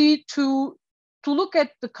actually to look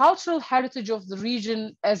at the cultural heritage of the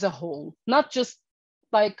region as a whole, not just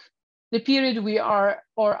like the period we are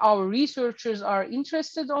or our researchers are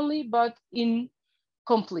interested only, but in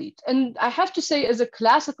complete. And I have to say, as a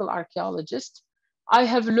classical archaeologist, I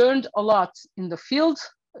have learned a lot in the field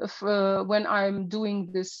when I'm doing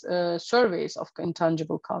this surveys of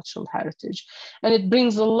intangible cultural heritage. And it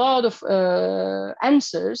brings a lot of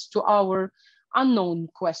answers to our unknown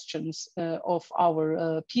questions of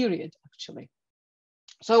our period, actually.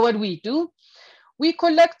 So what we do, we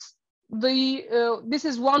collect this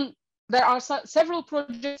is one, there are several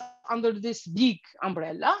projects under this big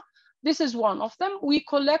umbrella. This is one of them. We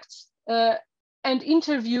collect and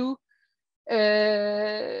interview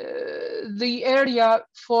the area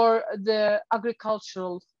for the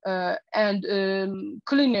agricultural and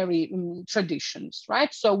culinary traditions,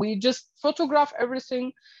 right? So we just photograph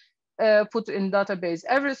everything, put in database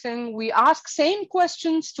everything. We ask same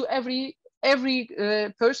questions to every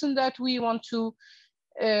person that we want to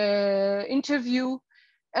interview.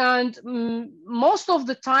 And most of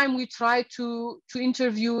the time we try to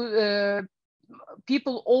interview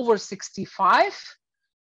people over 65.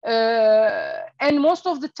 And most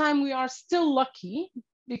of the time we are still lucky,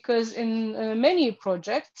 because in many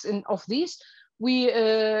projects of these, we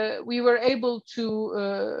were able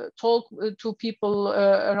to talk to people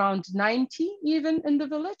around 90 even in the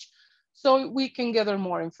village, so we can gather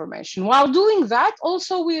more information. While doing that,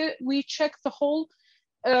 also we check the whole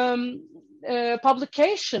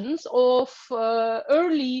publications of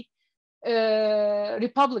early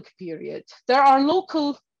Republic period. There are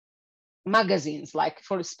local magazines, like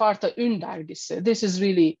for Isparta Ün dergisi. This is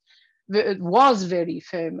really, it was very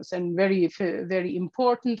famous and very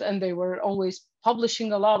important, and they were always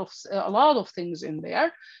publishing a lot of things in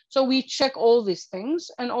there. So we check all these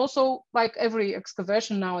things, and also, like every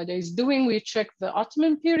excavation nowadays doing, we check the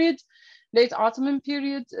Ottoman period, late Ottoman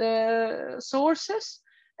period sources,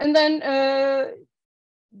 and then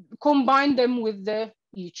combine them with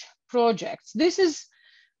each project. This is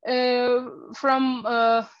from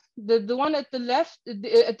the one at the left,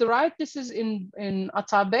 at the right. This is in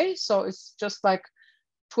Atabey, so it's just like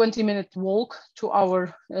 20-minute walk to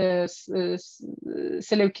our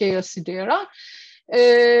Seleukeia Sidera.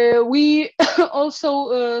 We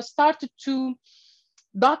also started to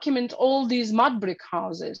document all these mud brick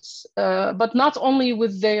houses, but not only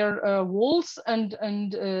with their walls and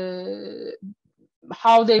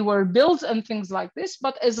how they were built and things like this,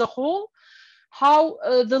 but as a whole, how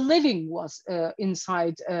the living was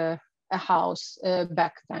inside a house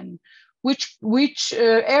back then, which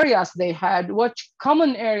areas they had, what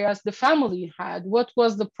common areas the family had, what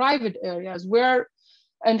was the private areas, where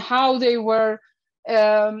and how they were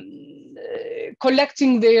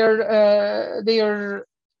collecting their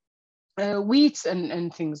wheats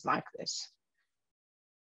and things like this.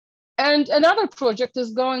 And another project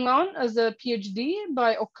is going on as a PhD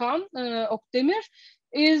by Okan Okdemir,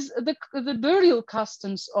 is the burial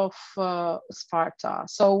customs of Sparta.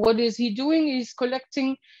 So what is he doing? He's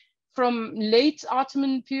collecting from late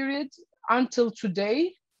Ottoman period until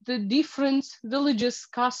today the different villages'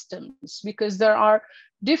 customs, because there are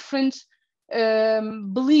different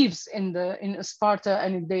beliefs in Sparta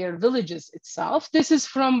and in their villages itself. This is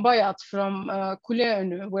from Bayat, from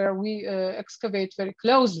Kule, where we excavate very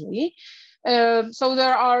closely. So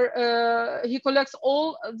there are, he collects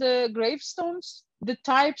all the gravestones, the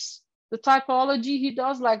types, the typology he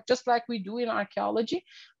does, just like we do in archaeology,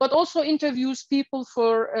 but also interviews people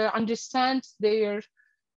for understand their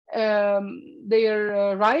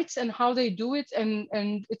rights and how they do it, and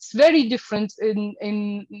it's very different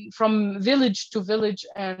from village to village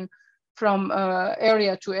and from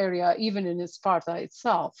area to area, even in Sparta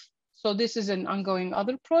itself. So this is an ongoing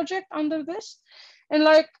other project under this. And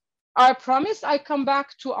like I promised, I come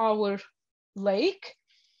back to our lake.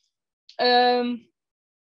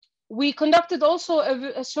 We conducted also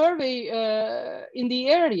a survey in the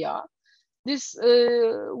area. This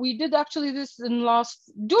we did actually this in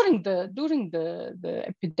during the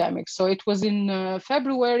epidemic. So it was in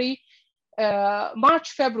February,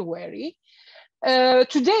 March, February.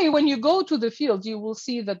 Today, when you go to the field, you will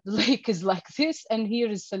see that the lake is like this, and here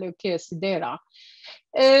is Seleukeia Sidera.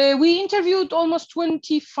 We interviewed almost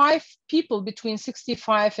 25 people between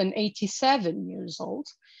 65 and 87 years old,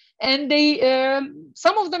 and they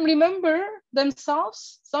some of them remember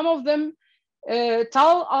themselves, some of them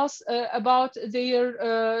tell us about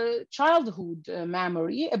their childhood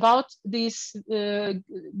memory about this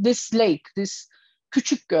lake, this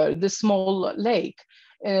Küçük Göl, the small lake.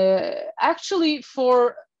 Actually,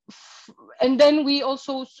 and then we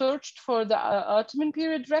also searched for the Ottoman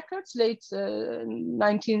period records, late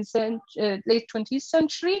 19th century, late 20th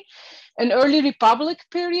century, and early Republic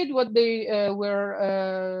period. What they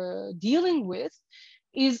were dealing with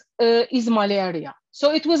is malaria.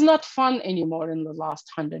 So it was not fun anymore in the last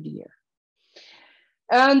 100 years.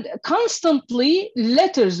 And constantly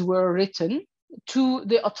letters were written to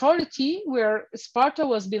the authority where Sparta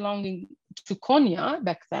was belonging to Konya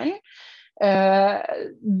back then,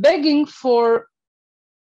 begging for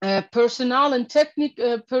personnel and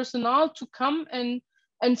personnel to come and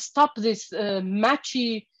stop this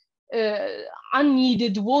matchy,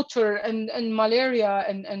 unneeded water and malaria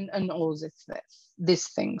and all this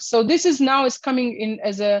thing. So this is now coming in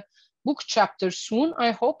as a book chapter soon,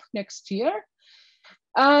 I hope next year.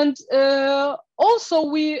 And also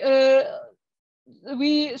we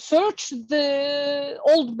searched the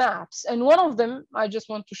old maps, and one of them I just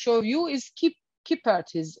want to show you is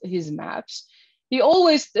Kippert, his maps. He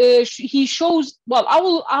always he shows, well,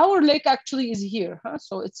 our lake actually is here, huh?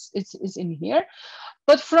 So it's in here.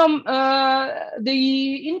 But from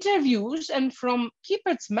the interviews and from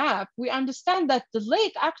Kippert's map, we understand that the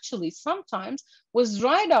lake actually sometimes was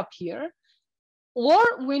dried up here, or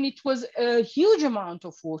when it was a huge amount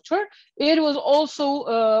of water, it was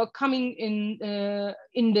also coming in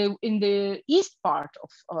the east part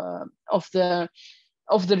of the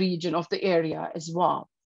region, of the area as well.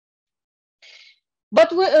 But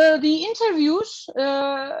the interviews,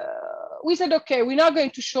 we said, okay, we're not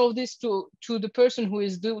going to show this to the person who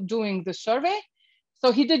is doing the survey.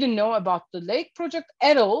 So he didn't know about the lake project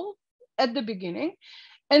at all at the beginning.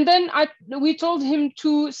 And then we told him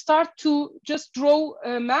to start to just draw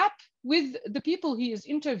a map with the people he is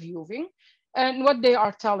interviewing and what they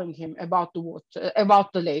are telling him about the water,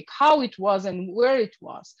 about the lake, how it was and where it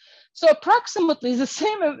was. So approximately the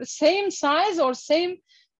same size or same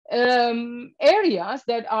areas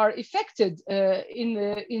that are affected in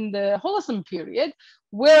the Holocene period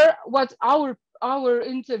were what our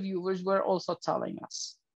interviewers were also telling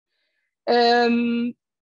us.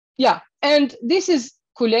 Yeah, and this is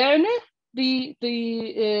Kulerne, the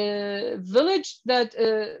village that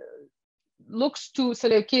looks to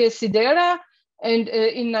Seleukeia Sidera, and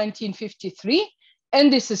in 1953,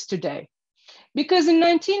 and this is today. Because in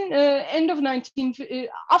after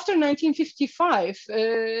 1955,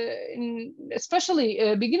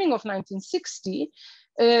 especially beginning of 1960,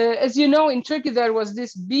 as you know, in Turkey there was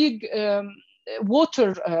this big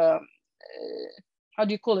water, how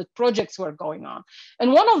do you call it, projects were going on.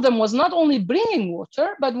 And one of them was not only bringing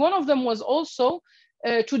water, but one of them was also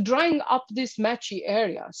to drying up this matchy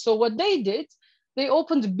area. So what they did, they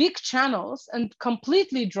opened big channels and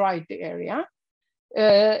completely dried the area.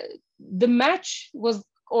 The match was,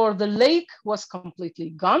 or the lake was completely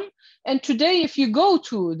gone. And today, if you go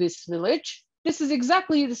to this village, this is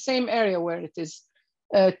exactly the same area where it is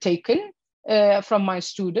taken from my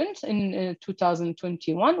student in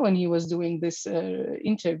 2021 when he was doing this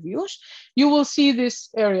interviews. You will see this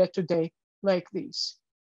area today like this.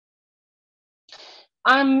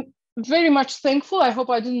 I'm very much thankful. I hope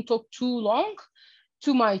I didn't talk too long.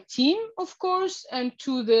 To my team, of course, and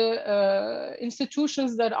to the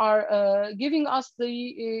institutions that are giving us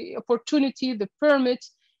the opportunity, the permit,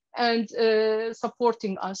 and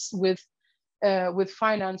supporting us with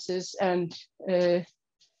finances and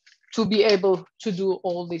to be able to do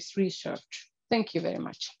all this research. Thank you very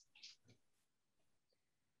much.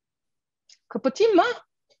 Kapatayım mı?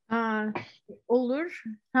 Olur.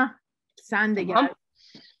 Sen de gel.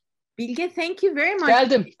 Bilge, thank you very much.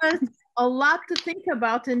 Geldim. A lot to think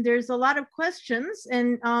about, and there's a lot of questions,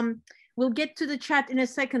 and we'll get to the chat in a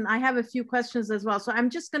second. I have a few questions as well, so I'm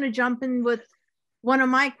just going to jump in with one of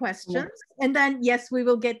my questions, and then yes, we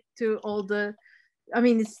will get to all the, I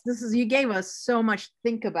mean, this is, you gave us so much to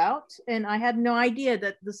think about, and I had no idea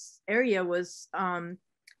that this area was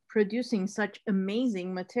producing such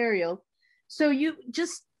amazing material. So you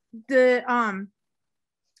just, the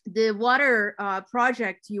water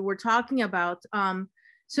project you were talking about,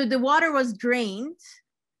 so the water was drained,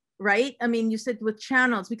 right? I mean, you said with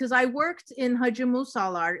channels, because I worked in Hacı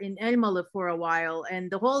Musalar in Elmalı for a while, and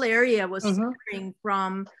the whole area was suffering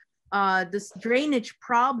from this drainage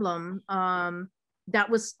problem that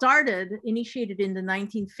was initiated in the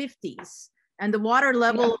 1950s. And the water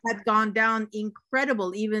level had gone down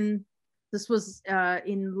incredible. Even this was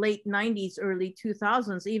in late 90s, early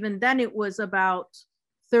 2000s. Even then it was about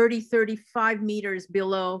 30, 35 meters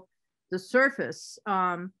below the surface.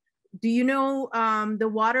 Do you know the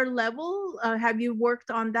water level? Have you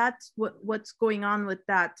worked on that? What's going on with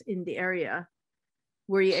that in the area?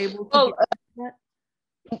 Were you able to get that?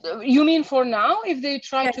 You mean for now, if they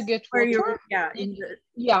try to get water? It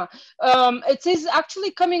is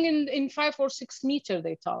actually coming in 5 or 6 meters,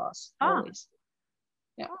 they tell us. Always.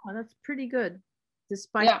 Yeah. Oh, that's pretty good.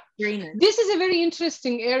 Despite drainage. This is a very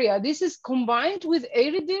interesting area. This is combined with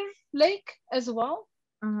Eridir Lake as well.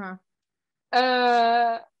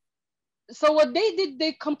 So what they did,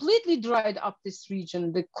 they completely dried up this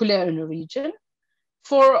region, the Kulerne region,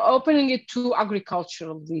 for opening it to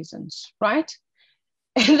agricultural reasons, right?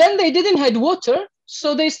 And then they didn't have water,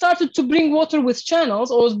 so they started to bring water with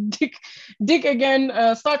channels, or dig again,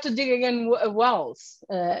 wells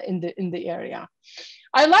in the area.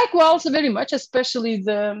 I like wells very much, especially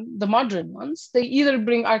the modern ones. They either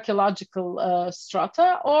bring archaeological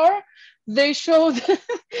strata, or they show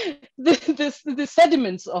the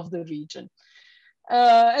sediments of the region.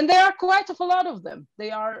 And there are quite a lot of them.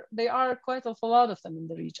 They are quite a lot of them in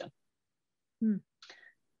the region. Hmm.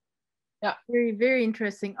 Yeah. Very, very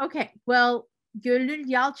interesting. Okay, well, Gönül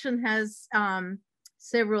Yalçın has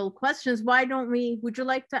several questions. Why don't we, would you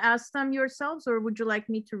like to ask them yourselves, or would you like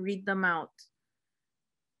me to read them out?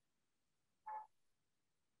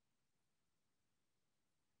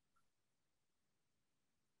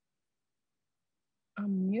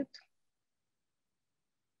 Unmute.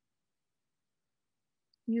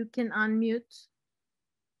 You can unmute.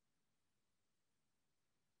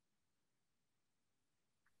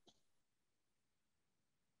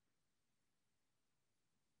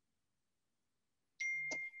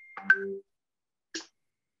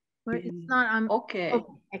 But it's not, okay.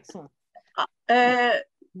 Okay, excellent.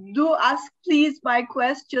 Do ask please by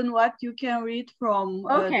question what you can read from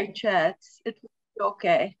the chats. It will be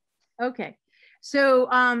okay. Okay. So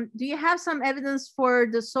do you have some evidence for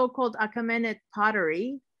the so-called Achaemenid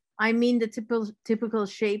pottery? I mean the typical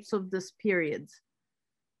shapes of this period.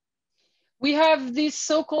 We have these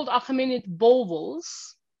so-called Achaemenid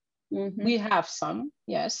baubles. Mm-hmm. We have some,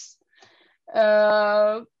 yes.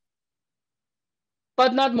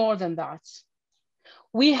 But not more than that.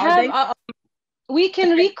 We have, we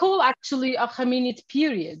can recall actually Achaemenid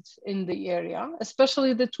period in the area,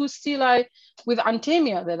 especially the two stelae with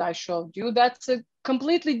Antemia that I showed you. That's a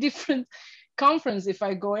completely different conference if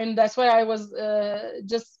I go in. That's why I was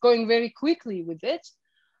just going very quickly with it.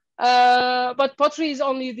 But pottery is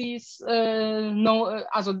only these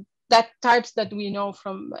that types that we know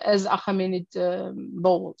from as Achaemenid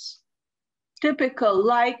bowls. Typical,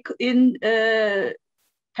 like in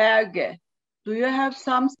Perge. Do you have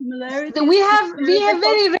some similarities? We have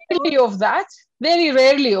very rarely of that,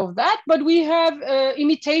 but we have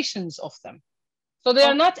imitations of them. So they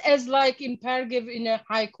are not as like in Perge in a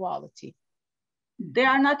high quality. They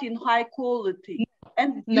are not in high quality.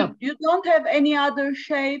 And no. you don't have any other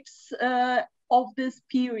shapes of this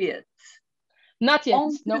period? Not yet,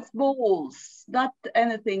 on no. These bowls, not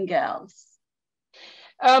anything else?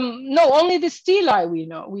 No, only the stelae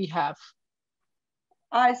we have.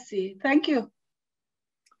 I see, thank you.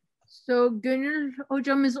 So Gönül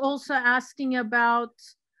Hocam is also asking about,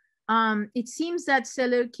 it seems that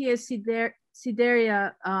Seleukeia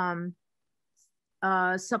Sidera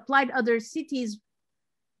supplied other cities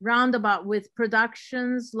roundabout with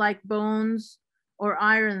productions like bones or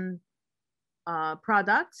iron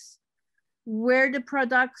products, where the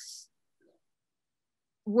products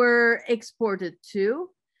were exported to.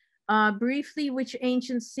 Briefly, which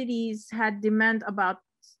ancient cities had demand about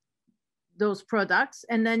those products?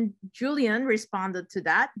 And then Julian responded to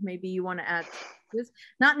that. Maybe you want to add this.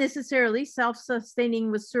 Not necessarily self-sustaining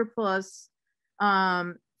with surplus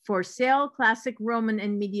for sale, classic Roman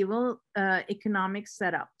and medieval economic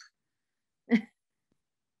setup. Yeah,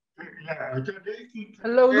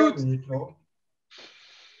 hello, Lutz.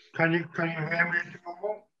 Can you hear me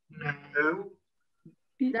anymore? No.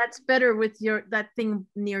 That's better with that thing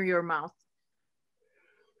near your mouth.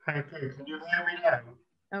 Okay, can you hear me now?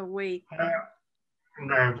 Oh, wait.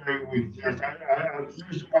 No, very weak. Yes, I'm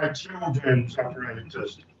using my children's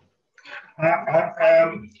apparatus.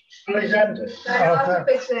 Alexander,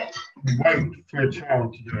 wait for a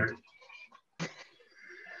child to do it.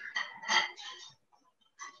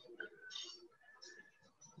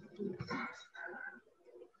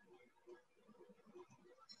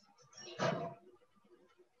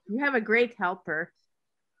 You have a great helper.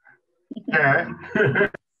 Yeah.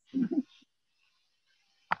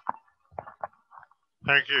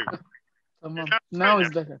 Thank you. Now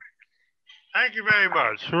it's better. Thank you very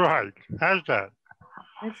much. Right. How's that?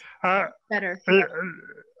 It's better.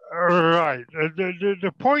 Right.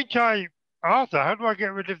 The point Arthur, how do I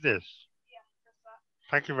get rid of this?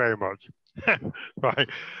 Thank you very much. Right.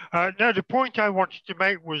 Now, the point I wanted to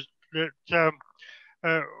make was that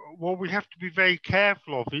what we have to be very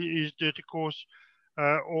careful of is that, of course,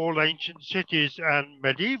 all ancient cities and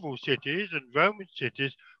medieval cities and Roman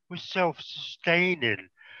cities were self-sustaining.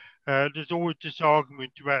 There's always this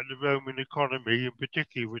argument about the Roman economy in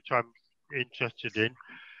particular, which I'm interested in.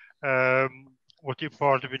 Was it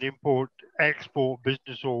part of an import-export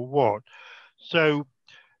business or what? So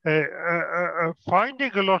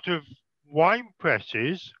finding a lot of wine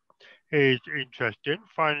presses is interesting.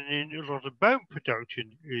 Finding a lot of bone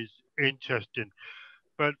production is interesting.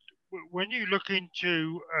 But when you look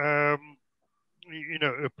into, a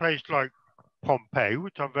place like Pompeii,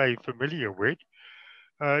 which I'm very familiar with,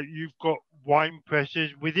 you've got wine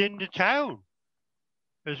presses within the town,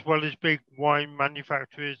 as well as big wine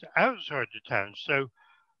manufacturers outside the town. So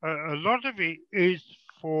a lot of it is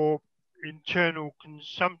for internal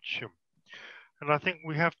consumption. And I think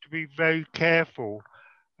we have to be very careful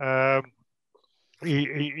in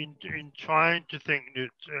trying to think that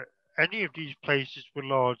any of these places were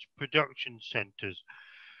large production centers.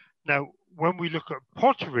 Now, when we look at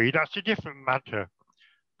pottery, that's a different matter,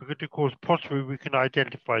 because of course pottery we can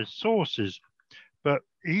identify sources, but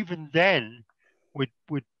even then with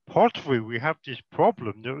pottery we have this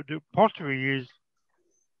problem. The pottery is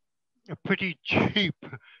a pretty cheap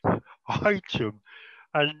item,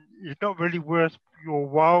 and it's not really worth your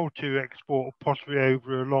while to export pottery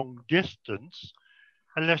over a long distance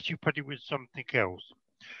unless you put it with something else.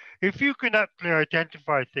 If you can actually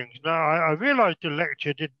identify things, now I realize the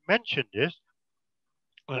lecture didn't mention this,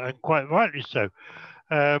 and quite rightly so,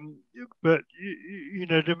 but you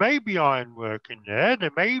know, there may be ironwork in there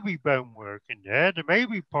may be bone work in there may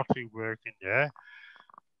be pottery work in there,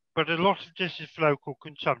 but a lot of this is for local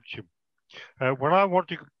consumption. When I want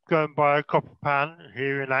to go and buy a copper pan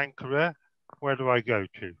here in Ankara, where do I go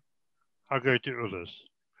to? I go to Ullus.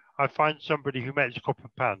 I find somebody who makes copper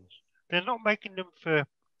pans. They're not making them for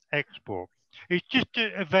export. It's just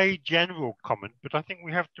a very general comment, but I think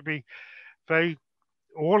we have to be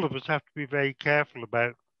all of us have to be very careful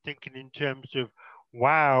about thinking in terms of,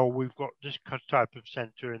 wow, we've got this type of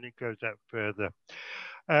center and it goes out further.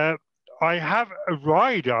 I have a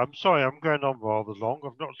rider. I'm sorry, I'm going on rather long.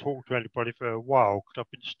 I've not talked to anybody for a while because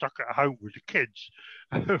I've been stuck at home with the kids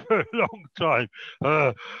for a long time.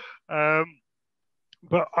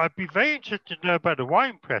 But I'd be very interested to know about the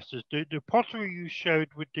wine presses. The pottery you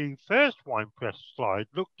showed with the first wine press slide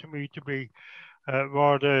looked to me to be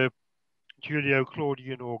rather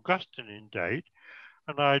Julio-Claudian Augustan in date.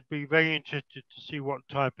 And I'd be very interested to see what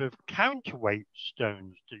type of counterweight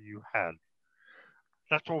stones that you had.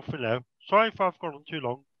 That's all for now. Sorry if I've gone on too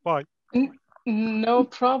long. Bye. No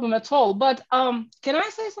problem at all. But can I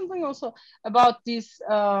say something also about this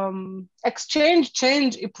change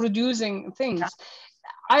producing things?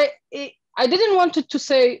 I didn't want to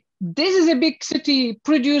say this is a big city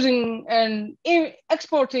producing and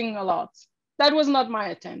exporting a lot. That was not my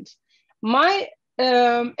attempt. My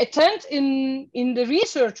attempt in the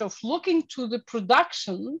research of looking to the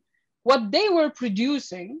production, what they were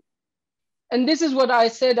producing, and this is what I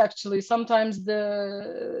said, actually, sometimes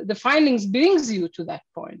the findings brings you to that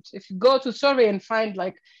point. If you go to survey and find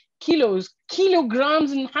like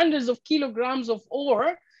kilograms and hundreds of kilograms of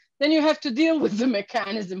ore, then you have to deal with the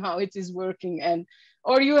mechanism, how it is working.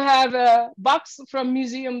 Or you have a box from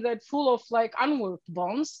museum that full of like unworked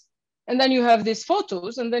bones, and then you have these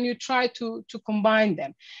photos, and then you try to combine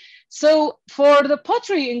them. So for the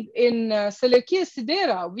pottery in Seleukeia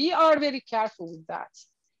Sidera, we are very careful with that.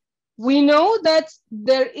 We know that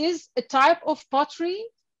there is a type of pottery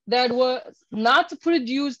that was not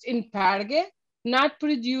produced in Perge, not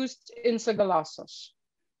produced in Sagalassos.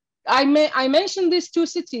 I mentioned these two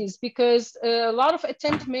cities because a lot of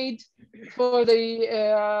attempts made for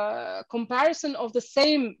the comparison of the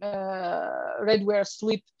same redware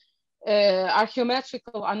slip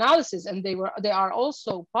archaeometrical analysis, and they are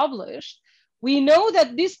also published. We know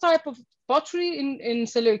that this type of pottery in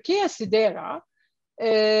Seleukeia Sidera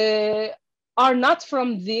are not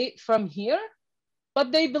from here,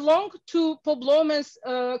 but they belong to Poblomes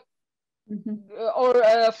or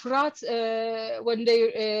Fırat when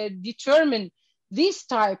they determine this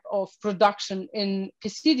type of production in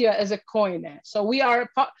Pisidia as a koine. So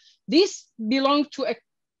this belong to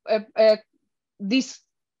this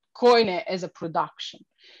koine as a production.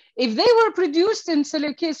 If they were produced in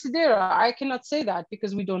Seleukeia Sidera, I cannot say that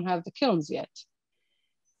because we don't have the kilns yet.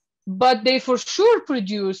 But they for sure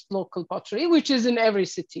produced local pottery, which is in every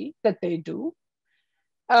city that they do.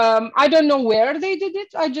 I don't know where they did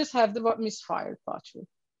it. I just have the misfired pottery.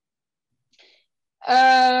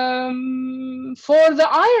 For the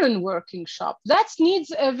iron working shop, that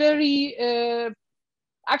needs a very,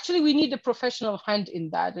 actually we need a professional hand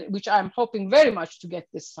in that, which I'm hoping very much to get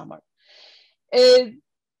this summer.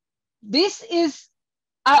 This is,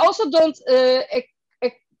 I also don't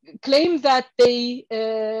claim that they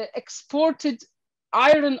exported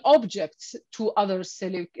iron objects to other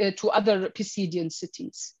Pisidian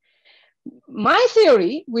cities. My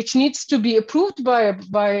theory, which needs to be approved by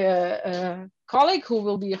a colleague who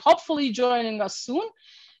will be hopefully joining us soon,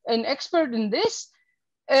 an expert in this,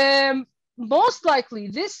 most likely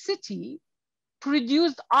this city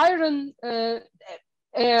produced iron,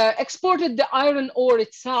 exported the iron ore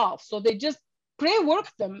itself. So they just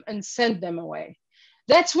pre-worked them and sent them away.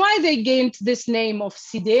 That's why they gained this name of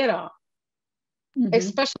Sidera,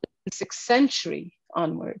 especially in the 6th century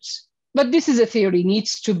onwards. But this is a theory,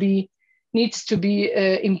 needs to be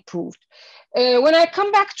improved. When I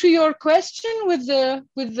come back to your question with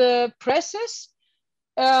the presses,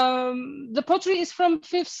 The pottery is from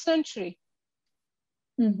 5th century.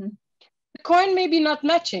 Mm-hmm. The coin may be not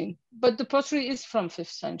matching, but the pottery is from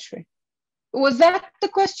 5th century. Was that the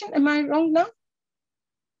question? Am I wrong now?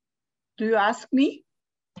 Do you ask me?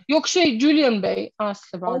 Yok Julian Bey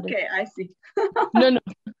asked about it. Okay, I see. No.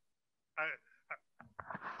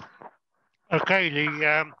 Okay,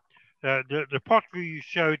 the pottery you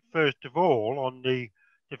showed first of all on the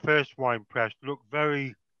first wine press looked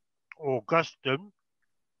very Augustan,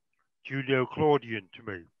 Julio-Claudian to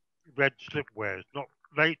me. Red slipwares, not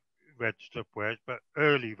late red slipwares, but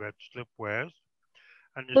early red slipwares.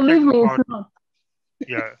 And the Believe second me, part, it's not.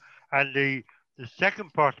 yeah, and the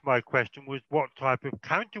second part of my question was what type of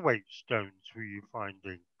counterweight stones were you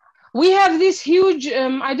finding? We have this huge,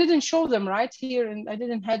 I didn't show them right here, and I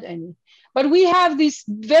didn't have any, but we have these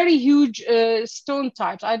very huge stone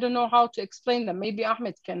types. I don't know how to explain them. Maybe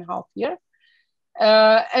Ahmed can help here.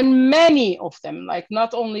 And many of them, like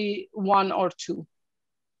not only one or two.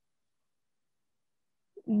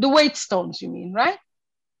 The weight stones, you mean, right?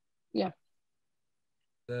 Yeah.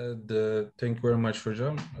 Thank you very much,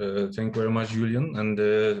 Hocam. Thank you very much, Julian, and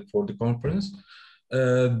for the conference.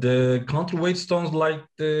 The counterweight stones like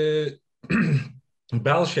the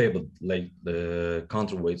bell-shaped, like the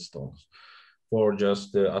counterweight stones, for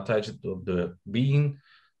just attached to the beam,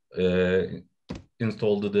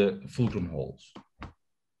 installed the fulcrum holes.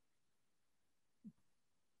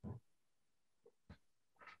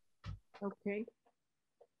 Okay.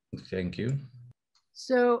 Thank you.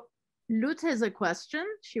 So Lut has a question.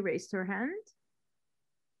 She raised her hand.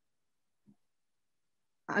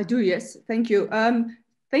 I do, yes. Thank you.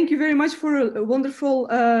 Thank you very much for a wonderful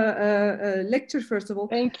lecture, first of all.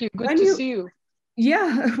 Thank you. Good to see you.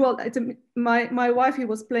 Yeah, well, my wifey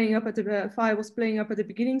was playing up at the Fi was playing up at the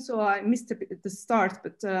beginning, so I missed the start,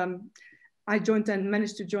 but I joined and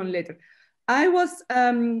managed to join later. I was,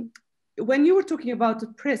 when you were talking about the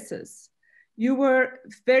presses, you were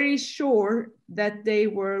very sure that they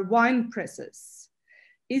were wine presses.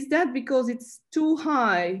 Is that because it's too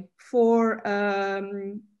high for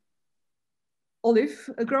olive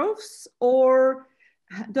groves, or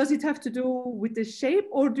does it have to do with the shape,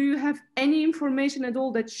 or do you have any information at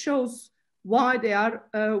all that shows why they are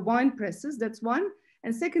wine presses? That's one.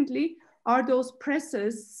 And secondly, are those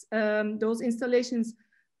presses, those installations,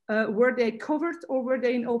 were they covered or were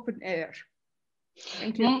they in open air?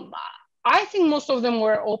 Thank you. I think most of them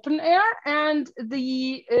were open air, and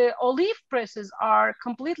the olive presses are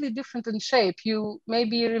completely different in shape. You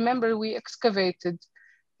maybe remember we excavated,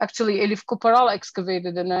 actually Elif Kuparal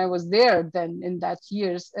excavated, and I was there then in that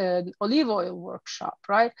year's olive oil workshop,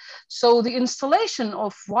 right? So the installation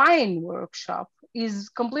of wine workshop is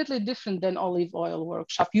completely different than olive oil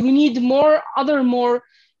workshop. You need more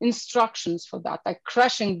instructions for that, like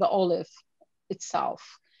crushing the olive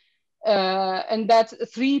itself. And that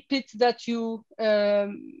 3 pits that you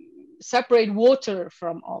separate water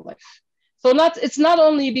from olive. So it's not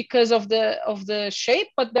only because of the shape,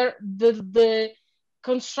 but the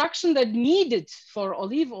construction that needed for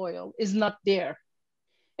olive oil is not there.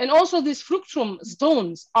 And also these fulcrum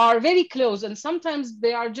stones are very close, and sometimes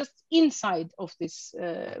they are just inside of this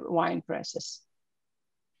wine presses.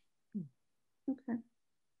 Okay.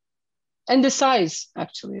 And the size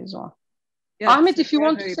actually as well. Yeah, Ahmed, if you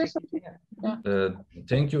want to say something. Yeah.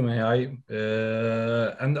 Thank you, may I?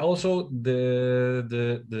 And also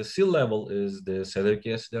the sea level is the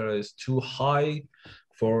Seleukeia Sidera is too high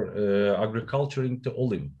for agriculturing to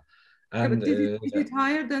olive. And yeah, but is it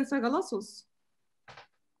higher than Sagalassos?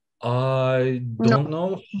 I don't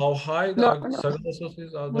know how high the Sagalassos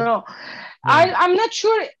is. No, I'm not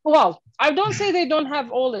sure. Well, I don't say they don't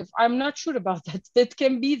have olive. I'm not sure about that. That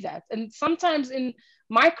can be that. And sometimes in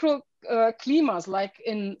micro climas, like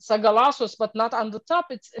in Sagalassos, but not on the top,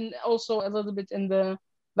 it's also a little bit in the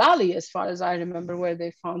valley, as far as I remember, where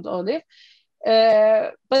they found olive.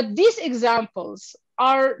 But these examples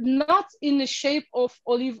are not in the shape of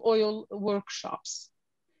olive oil workshops,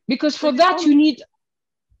 because for that you need.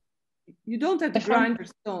 You don't have the grinder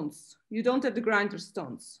stones. You don't have the grinder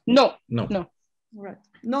stones. No. All right.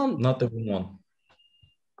 None. Not even one.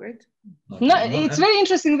 Great. No, it's very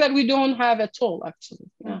interesting that we don't have at all, actually.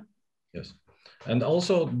 Yeah. Yes. And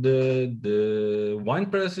also the wine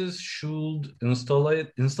presses should install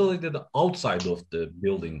it outside of the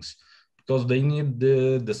buildings, because they need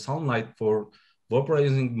the sunlight for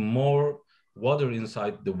vaporizing more water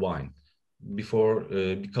inside the wine before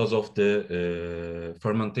because of the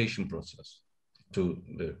fermentation process to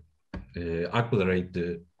accelerate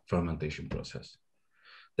the fermentation process.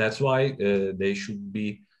 That's why they should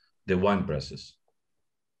be the wine presses.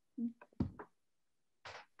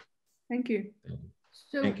 Thank you.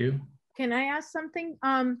 So Thank you. can I ask something?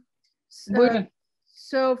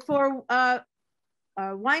 So for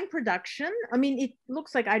wine production, I mean, it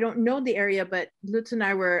looks like I don't know the area, but Lutz and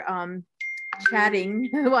I were chatting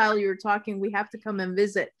while you were talking. We have to come and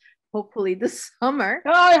visit, hopefully this summer.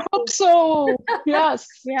 I hope so. Yes.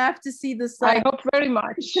 We have to see the site. I hope very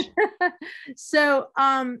much. So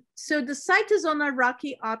the site is on a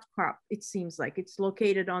rocky outcrop. It seems like it's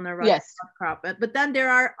located on a rocky outcrop, but then there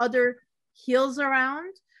are other hills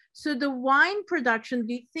around. So the wine production,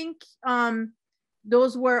 do you think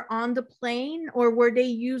those were on the plain, or were they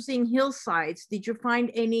using hillsides? Did you find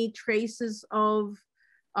any traces of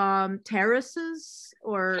terraces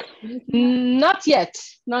or anything? Not yet.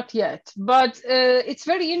 But it's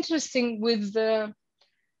very interesting with the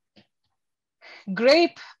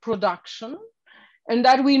grape production, and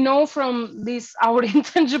that we know from this our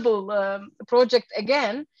intangible project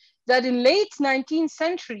again, that in late 19th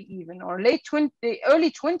century even, or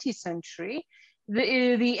early 20th century,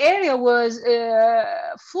 the area was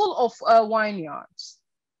full of vineyards.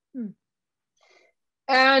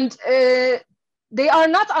 And they are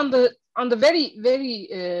not on the very, very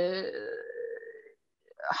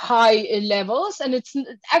high levels. And it's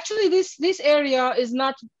actually this area is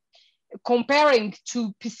not, comparing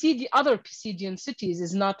to other Pisidian cities,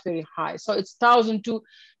 is not very high. So it's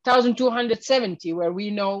 1,270, where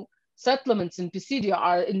we know settlements in Pisidia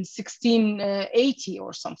are in 1680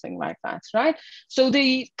 or something like that, right? So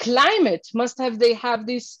the climate they have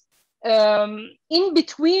this in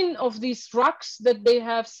between of these rocks, that they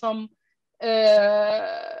have some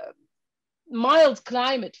mild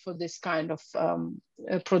climate for this kind of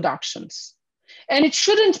productions. And it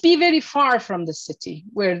shouldn't be very far from the city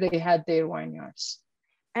where they had their vineyards.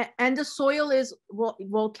 And the soil is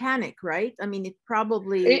volcanic, right? I mean, it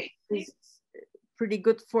probably is pretty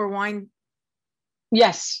good for wine.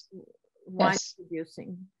 Yes. Wine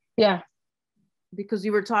producing. Yeah. Because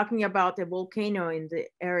you were talking about a volcano in the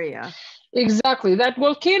area. Exactly. That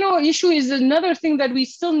volcano issue is another thing that we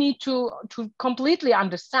still need to completely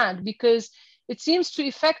understand, because it seems to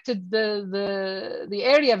affect the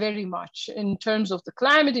area very much in terms of the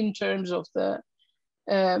climate, in terms of the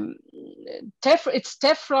it's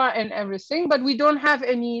tephra and everything, but we don't have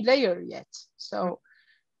any layer yet. So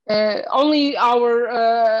only our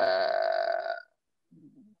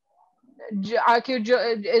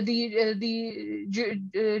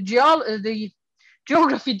the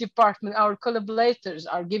geography department, our collaborators,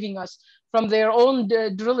 are giving us from their own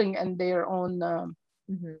drilling and their own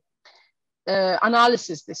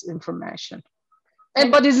analysis this information.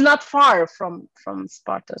 But it's not far from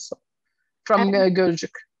Sparta, so from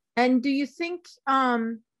Gölcük. And do you think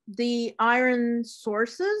the iron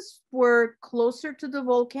sources were closer to the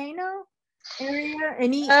volcano area?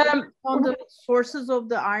 Any on the sources of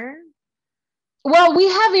the iron? Well, we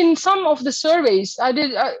have in some of the surveys. I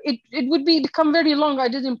did. It would become very long. I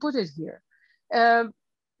didn't put it here.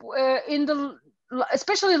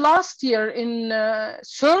 Especially last year, in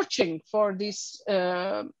searching for these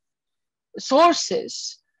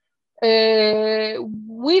sources,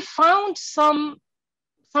 we found some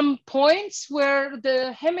points where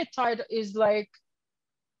the hematite is like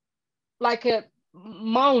a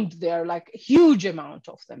mound there, like a huge amount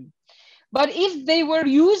of them. But if they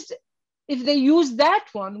use that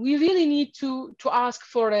one, we really need to ask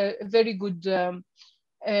for a very good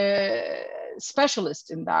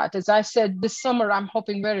specialist in that. As I said, this summer, I'm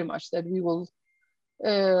hoping very much that we will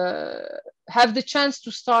have the chance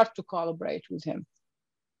to start to collaborate with him.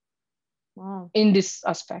 Wow. In this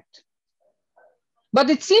aspect. But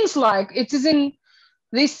it seems like it is in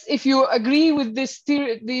this, if you agree with this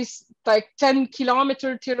like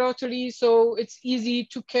 10-kilometer territory, so it's easy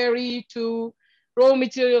to carry to raw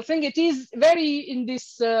material thing. It is very in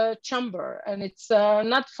this chamber, and it's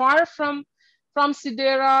not far from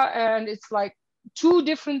Sidera, and it's like 2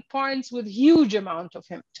 different points with huge amount of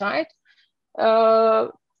hematite.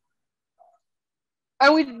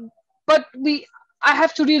 I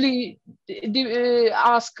have to really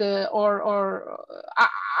ask, I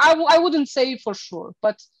wouldn't say for sure,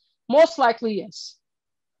 but most likely yes.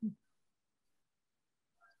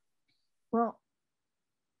 Well,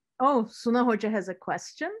 Suna Hoca has a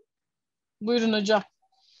question. Buyurun hocam.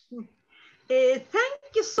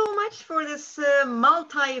 Thank you so much for this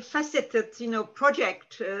multifaceted,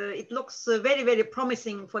 project. It looks very, very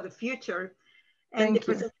promising for the future, and the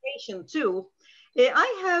presentation too. I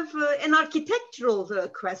have an architectural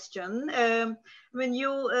question. When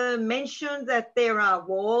you mentioned that there are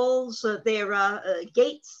walls, there are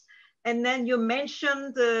gates, and then you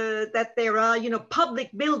mentioned that there are,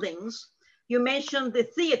 public buildings. You mentioned the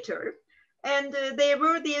theater, and there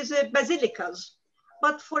were these basilicas.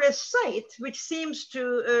 but for a site which seems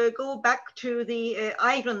to go back to the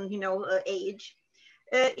Iron, age,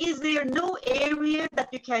 is there no area that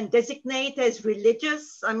you can designate as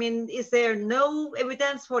religious? I mean, is there no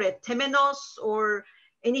evidence for a temenos or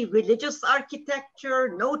any religious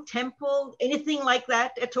architecture, no temple, anything like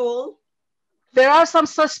that at all? There are some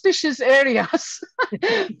suspicious areas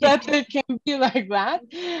that it can be like that.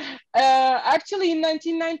 Actually, in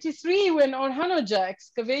 1993, when Orhan Hoca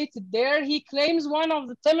excavated there, he claims one of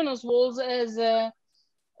the temenos walls as a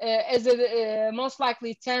most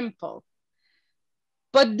likely temple.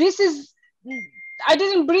 But this is, I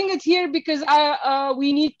didn't bring it here because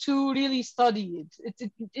we need to really study it.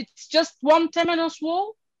 It's just one temenos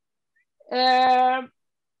wall,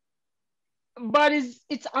 but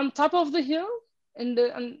it's on top of the hill,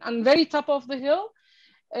 on very top of the hill.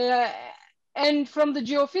 And from the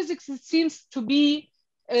geophysics, it seems to be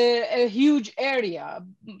a huge area.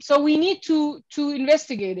 So we need to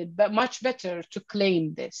investigate it, but much better to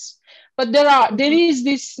claim this. But there is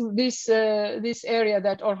this area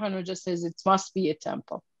that Orhan Hoca says it must be a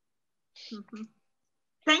temple. Mm-hmm.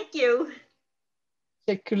 Thank you.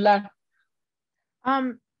 Teşekkürler.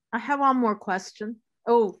 I have one more question.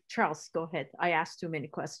 Oh, Charles, go ahead. I asked too many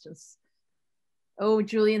questions. Oh,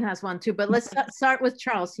 Julian has one too, but let's start with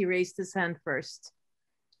Charles. He raised his hand first.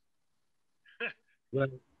 Well,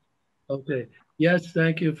 okay. Yes,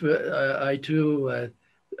 thank you for, I too,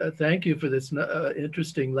 thank you for this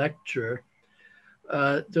interesting lecture.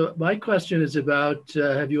 So my question is about,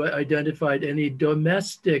 have you identified any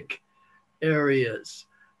domestic areas,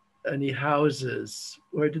 any houses?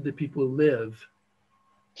 Where did the people live?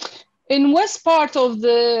 In west part of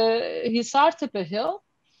the Hisartepe hill,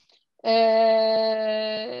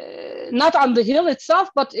 not on the hill itself,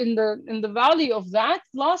 but in the valley of that.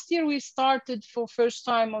 Last year we started for first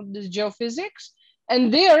time on the geophysics,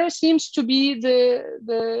 and there seems to be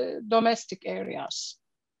the domestic areas.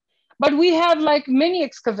 But we have like many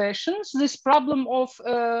excavations, this problem of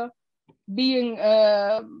being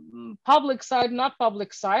public site, not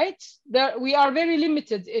public site. There we are very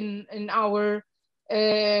limited in our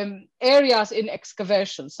areas in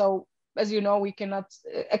excavation. So as you know, we cannot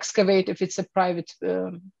excavate if it's a private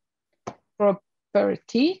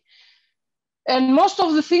property. And most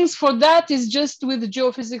of the things for that is just with the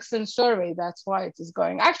geophysics and survey. That's why it is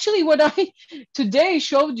going. Actually, what I today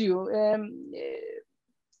showed you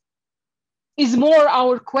is more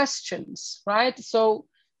our questions, right? So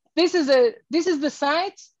this is the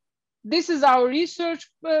site. This is our research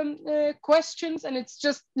questions, and it's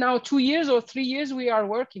just now 2 years or 3 years we are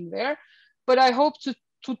working there. But I hope to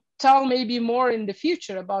tell maybe more in the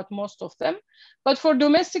future about most of them. But for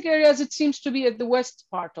domestic areas, it seems to be at the west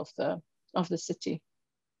part of the city.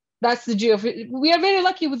 That's the geophysics. We are very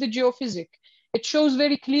lucky with the geophysics. It shows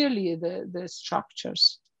very clearly the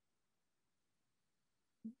structures.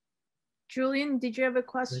 Julian, did you have a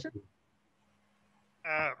question?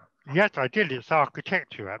 Yes, I did. It's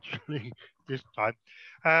architecture, actually, this time.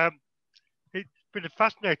 It's been a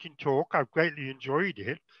fascinating talk. I've greatly enjoyed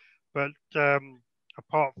it. But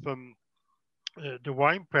apart from the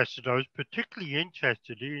wine presses, I was particularly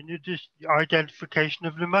interested in the identification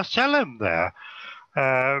of the Macellum there,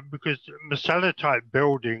 because Macella type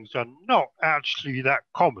buildings are not actually that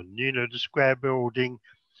common. You know, the square building,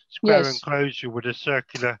 square Yes. enclosure with a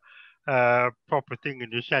circular proper thing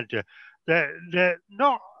in the center. They're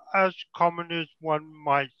not as common as one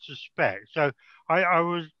might suspect. So I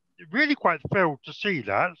was really quite thrilled to see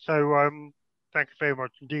that. So thank you very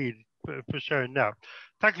much indeed for showing that.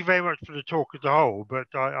 Thank you very much for the talk as a whole, but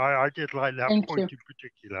I did like that point in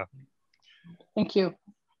particular. Thank you.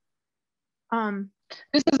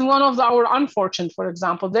 This is one of our unfortunate, for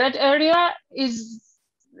example. That area is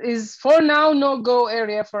for now no-go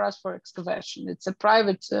area for us for excavation. It's a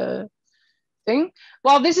private thing.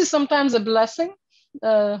 Well, this is sometimes a blessing,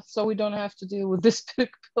 so we don't have to deal with this big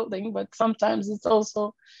building, but sometimes it's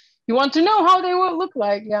also, you want to know how they will look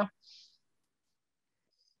like, yeah.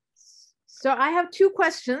 So I have two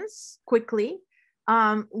questions quickly.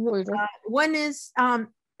 One is,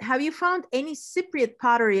 have you found any Cypriot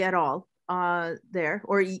pottery at all there?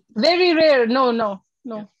 Or very rare. No,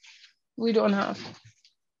 we don't have.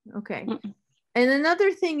 Okay. And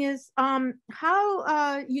another thing is,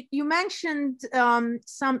 how you mentioned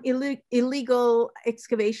some illegal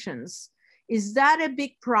excavations. Is that a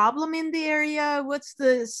big problem in the area? What's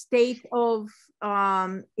the state of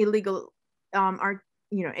illegal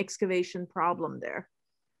excavation problem there?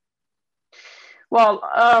 Well,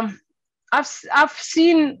 I've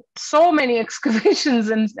seen so many excavations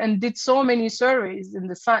and did so many surveys in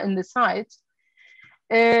the site.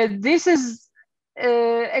 This is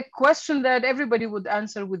a question that everybody would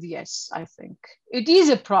answer with yes, I think. It is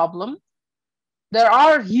a problem. There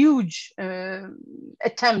are huge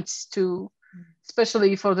attempts to,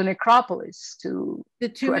 especially for the necropolis, to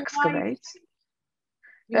excavate.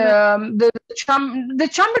 The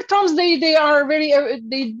chamber tombs, they are very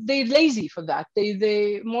they're lazy for that.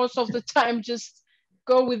 They most of the time just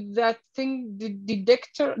go with that thing, the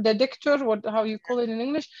detector, what, how you call it in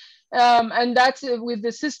English, and that's with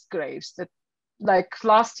the cyst graves that, like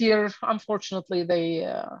last year, unfortunately,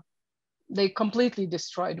 they completely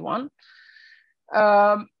destroyed one.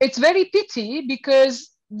 It's very pity because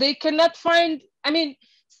they cannot find, I mean,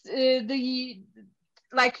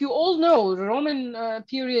 like you all know, the Roman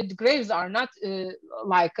period graves are not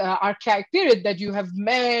like archaic period that you have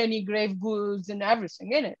many grave goods and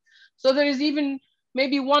everything in it. So there is even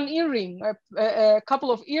maybe one earring, a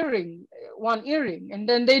couple of one earring, and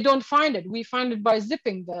then they don't find it. We find it by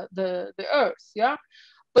zipping the earth, yeah?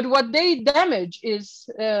 But what they damage is,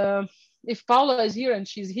 if Paula is here and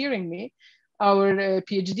she's hearing me, our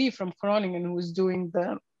PhD from Groningen, who is doing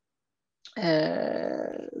the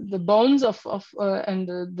bones and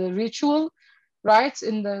the ritual rites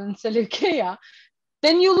in Seleukeia,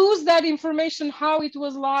 then you lose that information, how it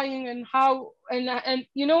was lying and how, and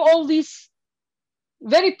you know, all these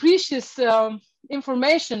very precious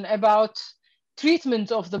information about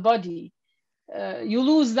treatment of the body. You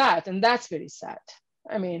lose that, and that's very sad.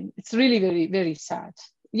 I mean, it's really very, very sad.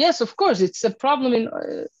 Yes, of course, it's a problem in,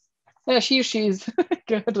 she is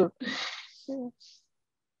good.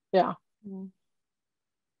 Yeah.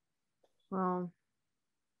 Well,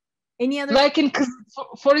 any other? Like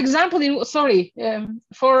for example, in one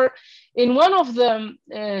of the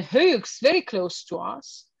Höyüks very close to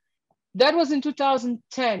us, that was in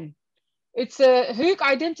 2010. It's a Höyük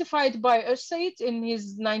identified by Özseit in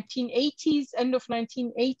his 1980s, end of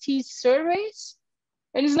 1980s surveys,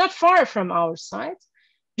 and it's not far from our site.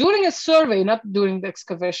 During a survey, not during the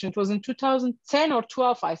excavation, it was in 2010 or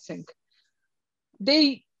 12, I think.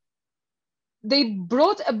 They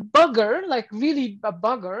brought a bugger, like really a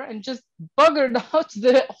bugger, and just buggered out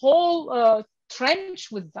the whole trench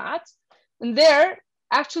with that. And there,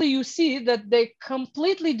 actually, you see that they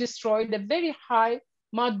completely destroyed a very high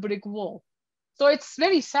mud brick wall. So it's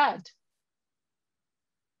very sad.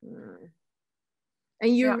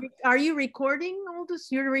 And are you recording all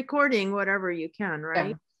this? You're recording whatever you can,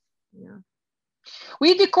 right? Yeah.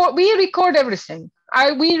 We record everything.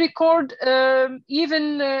 We record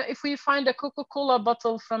even if we find a Coca-Cola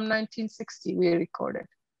bottle from 1960, we record it.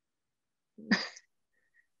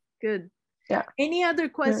 Good. Yeah. Any other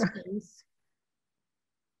questions?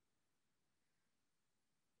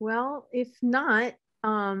 Well, if not,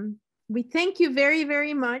 we thank you very,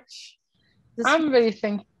 very much. I'm very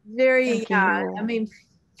thankful. Very, yeah, I mean,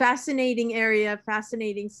 fascinating area,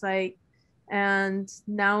 fascinating site. And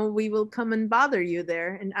now we will come and bother you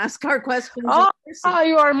there and ask our questions.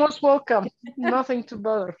 You are most welcome. Nothing to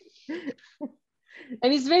bother.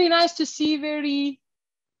 And it's very nice to see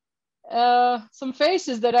some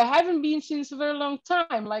faces that I haven't been since a very long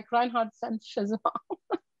time, like Reinhard Sanchez.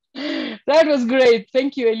 That was great.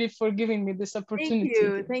 Thank you, Elif, for giving me this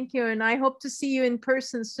opportunity. Thank you. And I hope to see you in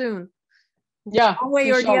person soon. Yeah, one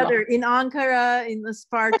way or the other, in Ankara, in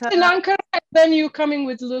Isparta. In Ankara, and then you coming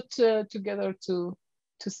with Lut together to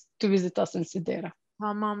visit us in Sidera.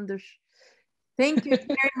 Tamamdır. Thank you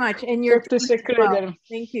very much. And your teşekkür ederim.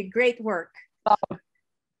 Thank you. Great work.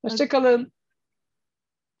 Hoşça kalın.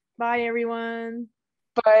 Bye, everyone.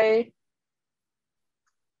 Bye.